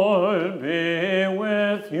Lord be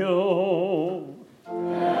with you.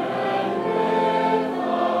 And with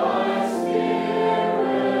thy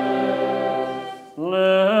spirit.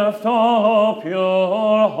 Lift up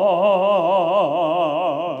your hearts.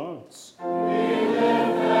 We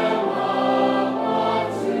lift them up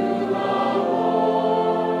unto the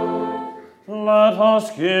Lord. Let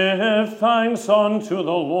us give thanks unto the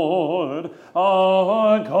Lord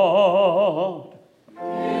our God.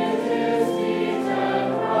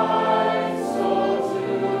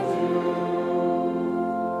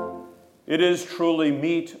 It is truly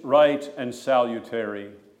meet, right, and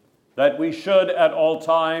salutary that we should at all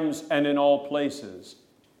times and in all places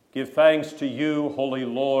give thanks to you, Holy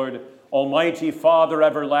Lord, Almighty Father,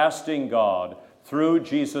 everlasting God, through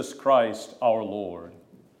Jesus Christ our Lord,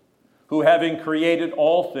 who having created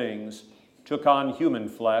all things took on human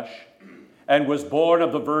flesh and was born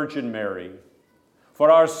of the Virgin Mary. For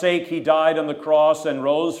our sake he died on the cross and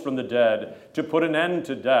rose from the dead to put an end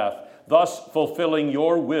to death, thus fulfilling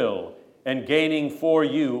your will and gaining for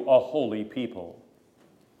you a holy people.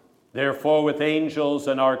 Therefore, with angels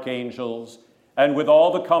and archangels, and with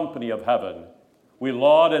all the company of heaven, we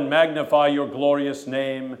laud and magnify your glorious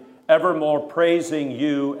name, evermore praising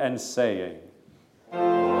you and saying,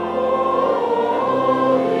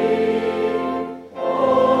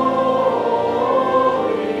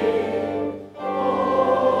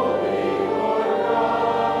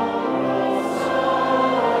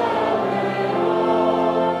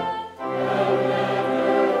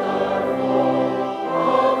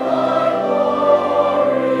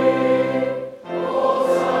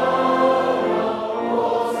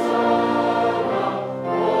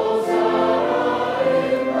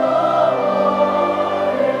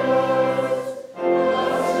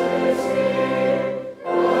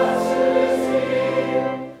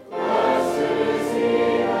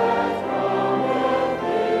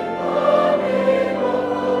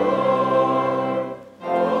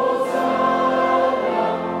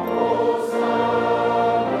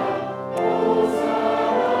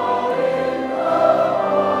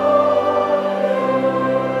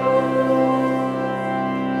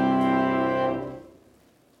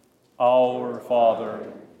 Our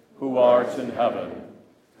Father, who art in heaven,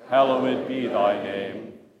 hallowed be thy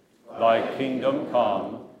name. Thy kingdom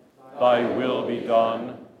come, thy will be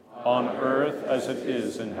done, on earth as it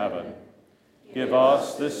is in heaven. Give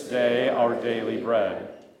us this day our daily bread,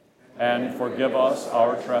 and forgive us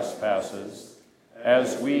our trespasses,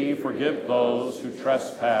 as we forgive those who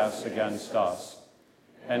trespass against us.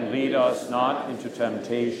 And lead us not into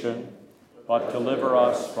temptation, but deliver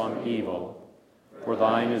us from evil. For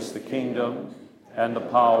thine is the kingdom, and the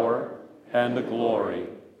power, and the glory,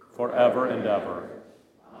 forever and ever.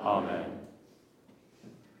 Amen.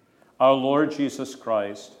 Our Lord Jesus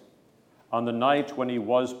Christ, on the night when he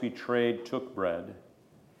was betrayed, took bread,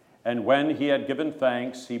 and when he had given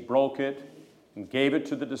thanks, he broke it and gave it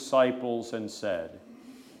to the disciples and said,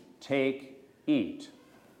 "Take, eat.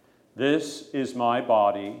 This is my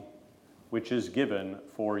body, which is given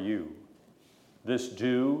for you. This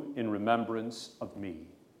do in remembrance of me."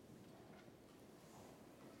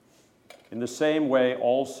 In the same way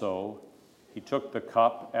also, he took the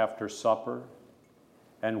cup after supper,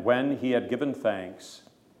 and when he had given thanks,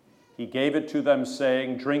 he gave it to them,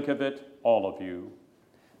 saying, "Drink of it, all of you.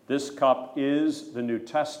 This cup is the New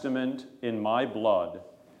Testament in my blood,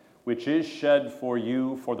 which is shed for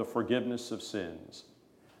you for the forgiveness of sins.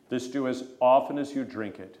 This do as often as you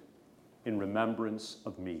drink it in remembrance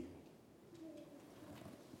of me."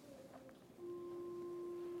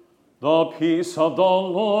 The peace of the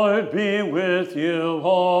Lord be with you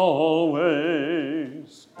always.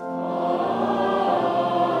 Amen.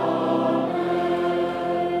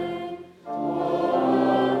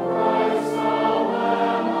 O Christ, the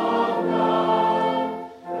Lamb of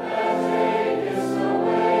God, that takest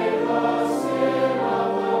away the sin of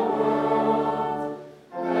the world,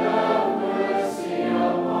 have mercy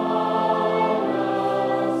upon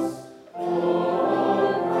us. O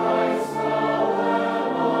Christ, the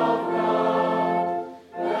Lamb of God,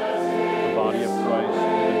 that takest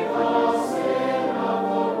away the sin of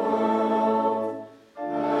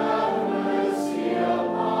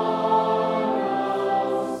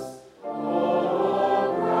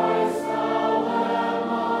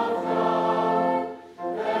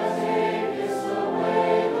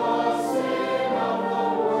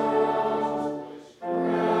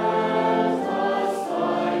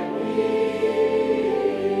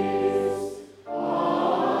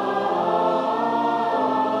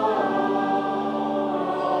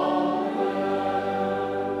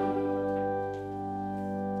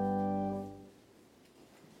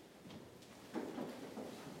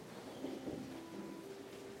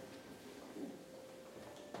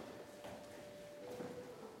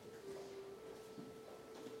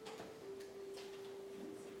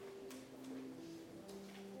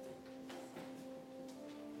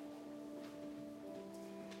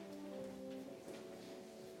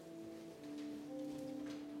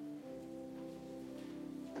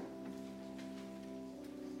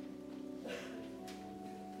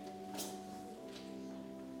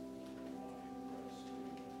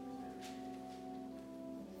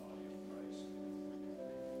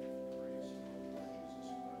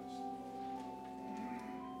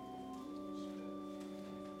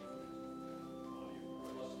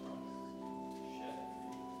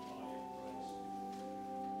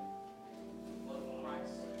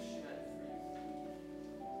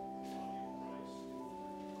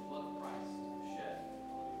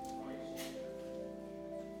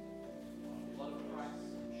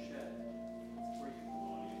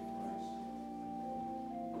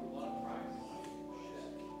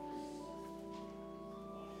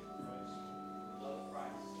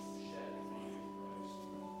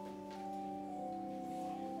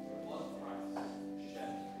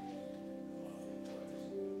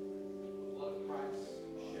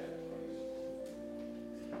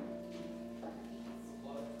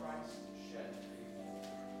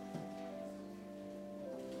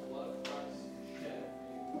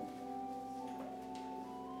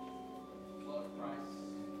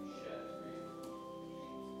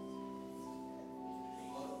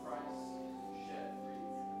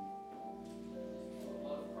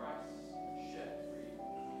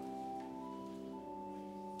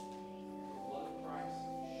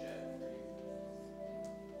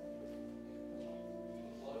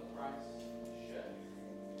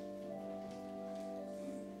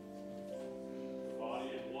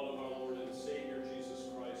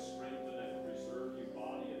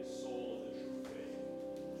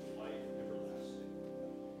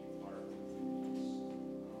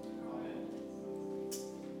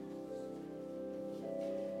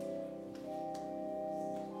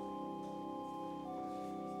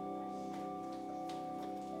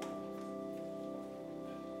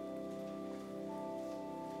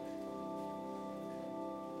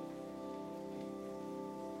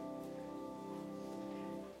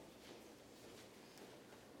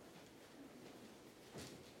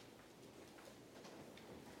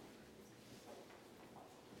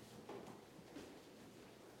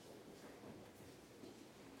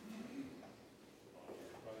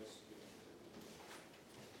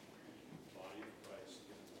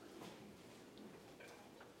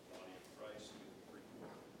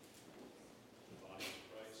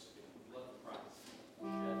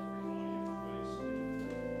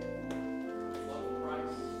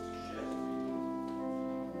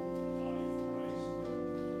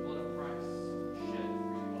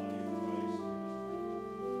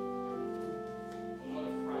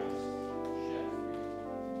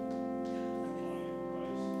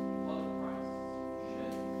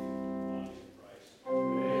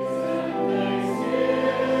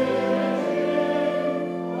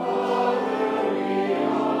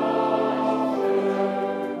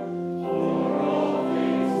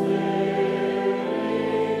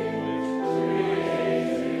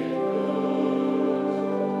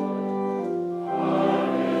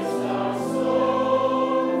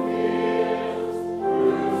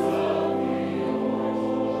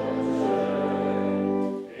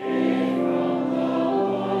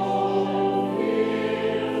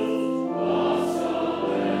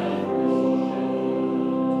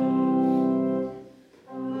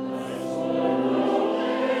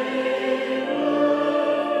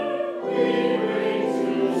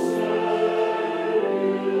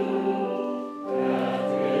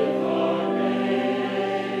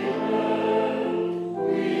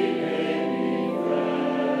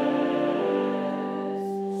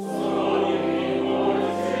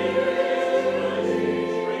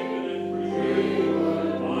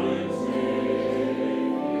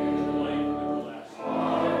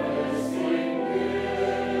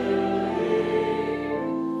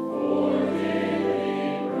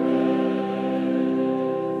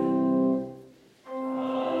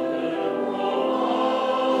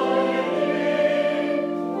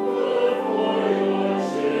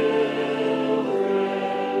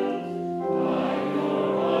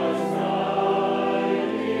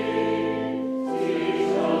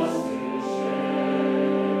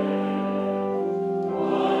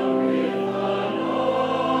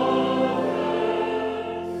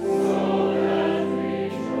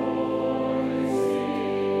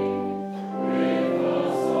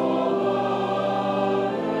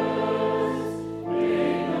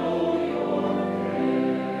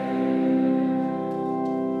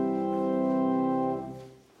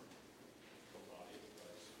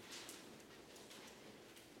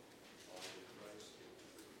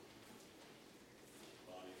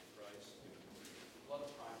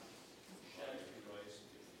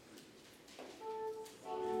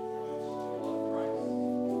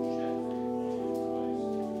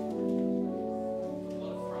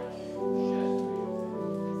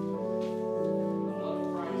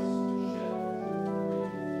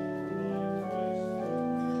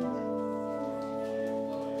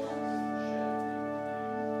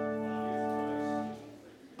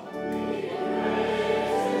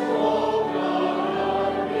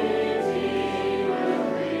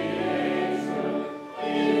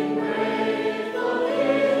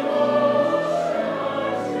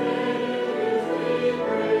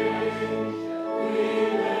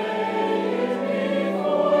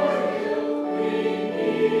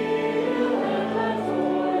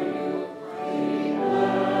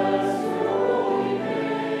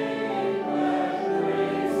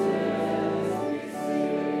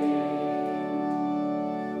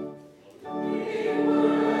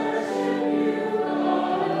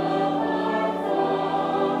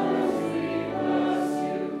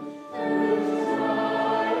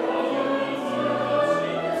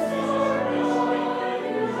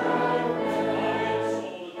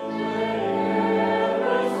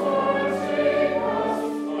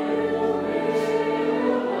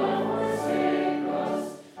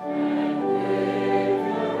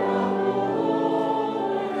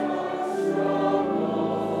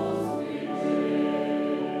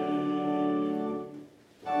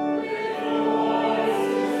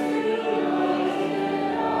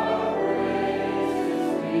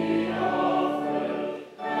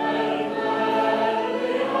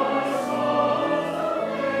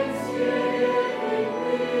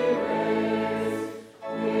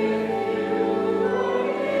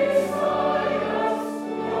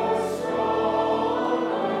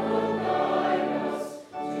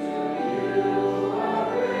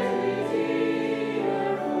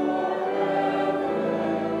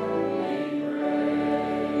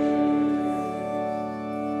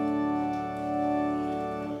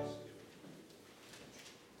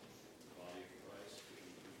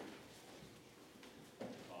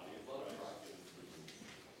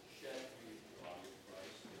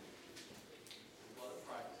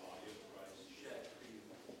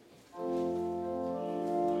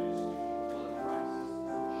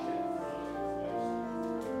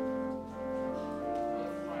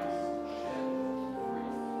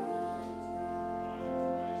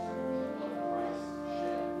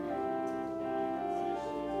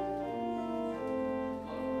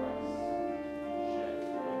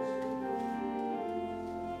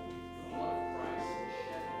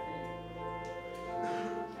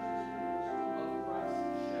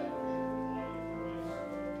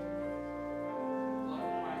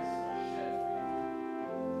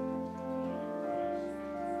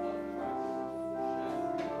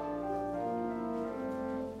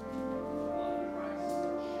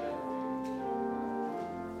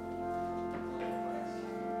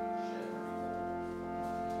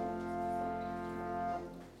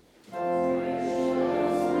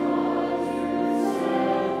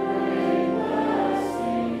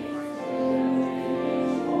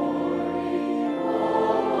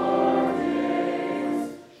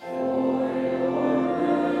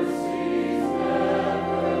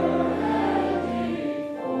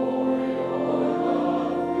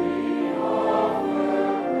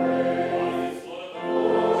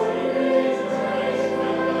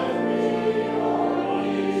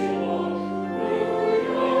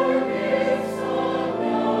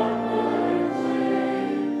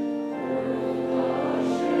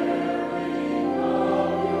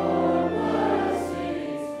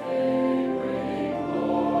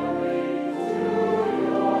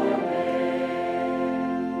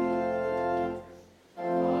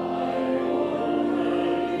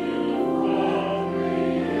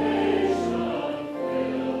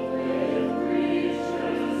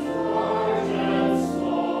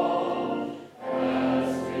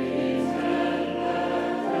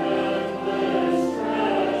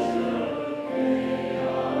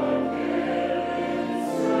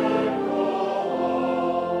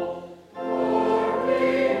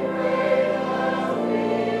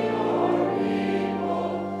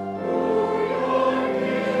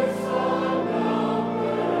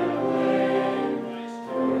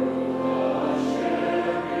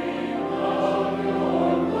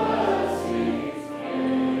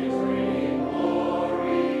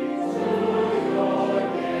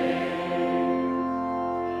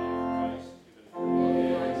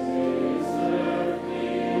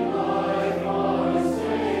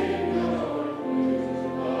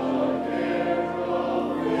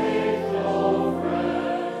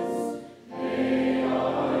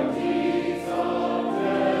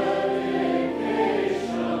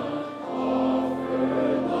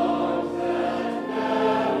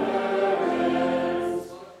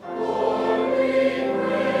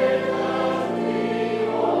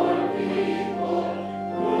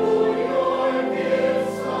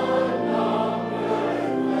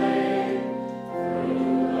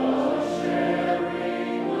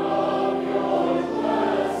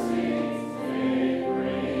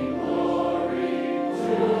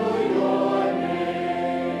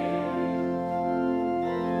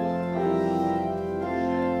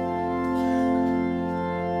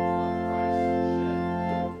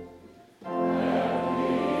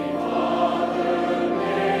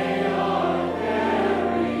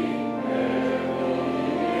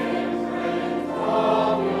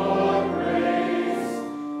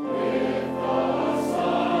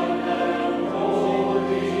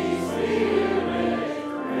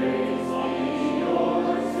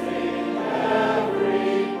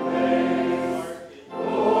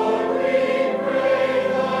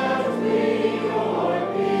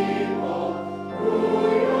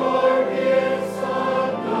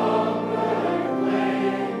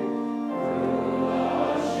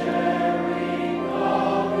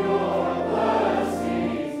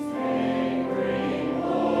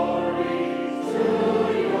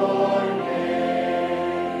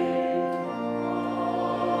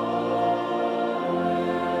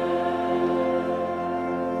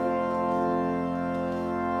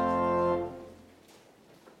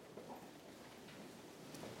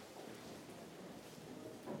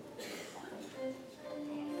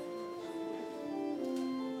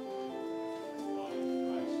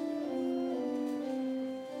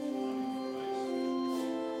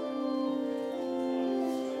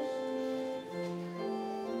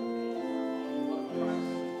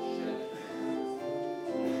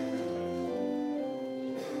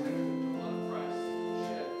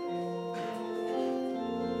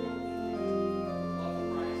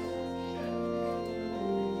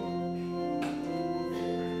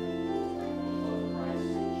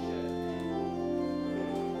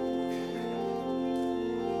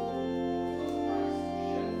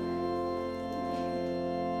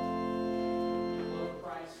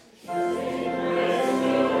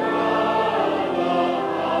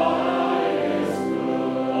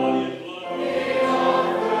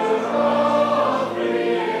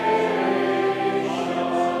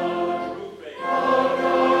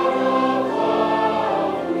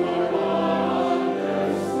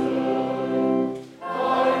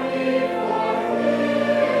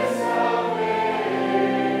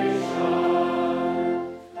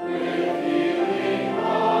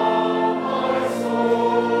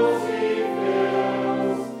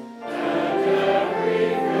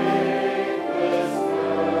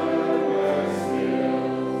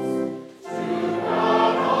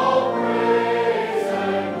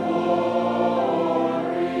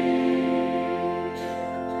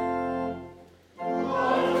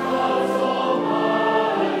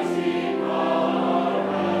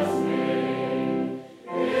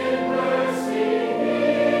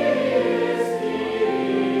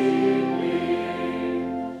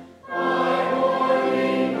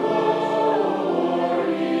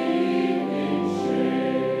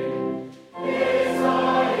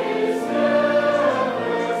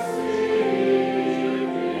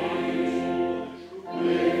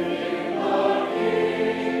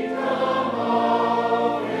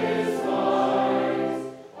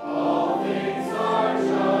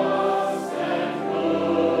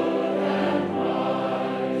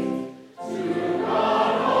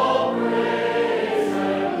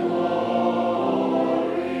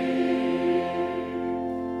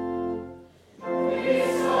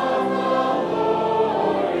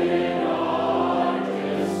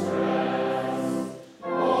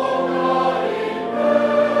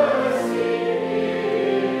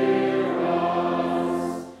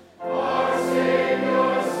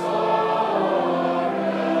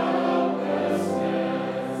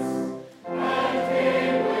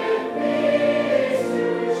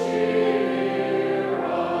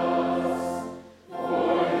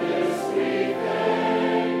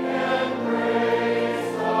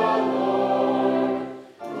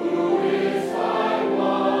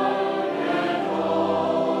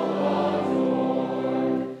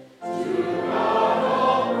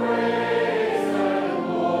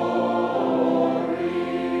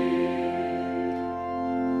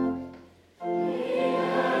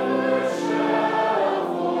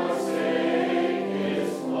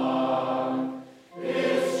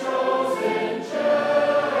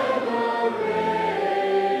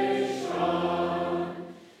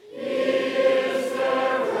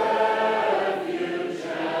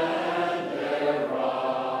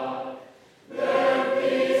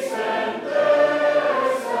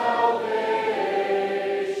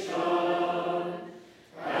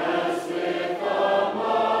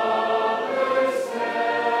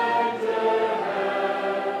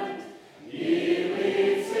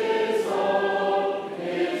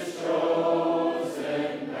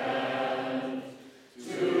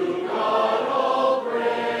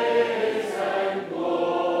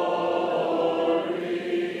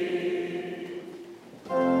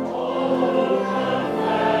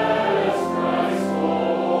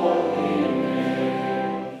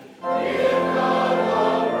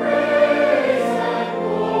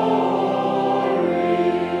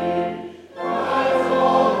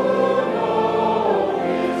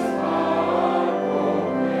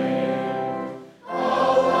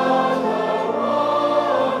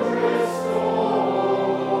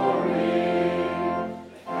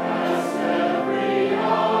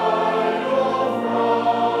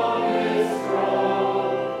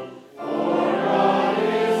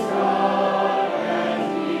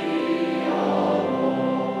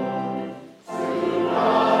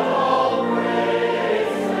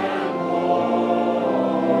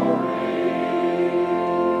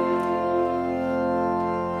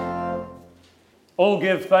O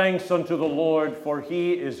give thanks unto the Lord, for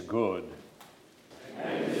he is good.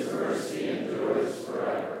 And his mercy endures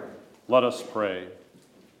forever. Let us pray.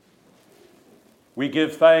 We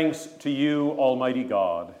give thanks to you, Almighty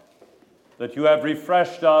God, that you have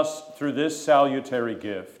refreshed us through this salutary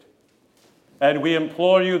gift. And we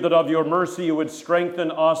implore you that of your mercy you would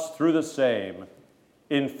strengthen us through the same,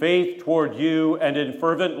 in faith toward you and in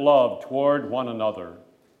fervent love toward one another.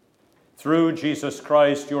 Through Jesus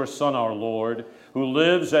Christ, your Son, our Lord, who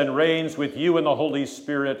lives and reigns with you in the Holy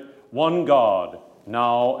Spirit, one God,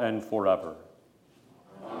 now and forever.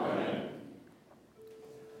 Amen.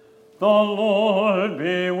 The Lord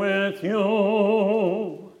be with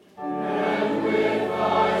you. And with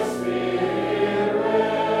thy spirit.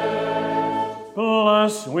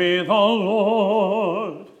 Bless we the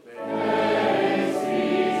Lord. Thanks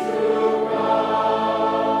be to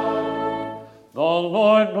God. The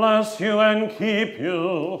Lord bless you and keep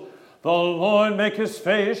you. The Lord make his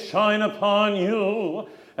face shine upon you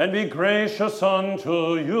and be gracious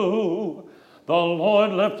unto you. The Lord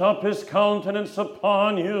lift up his countenance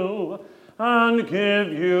upon you and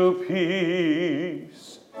give you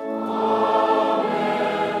peace. Amen.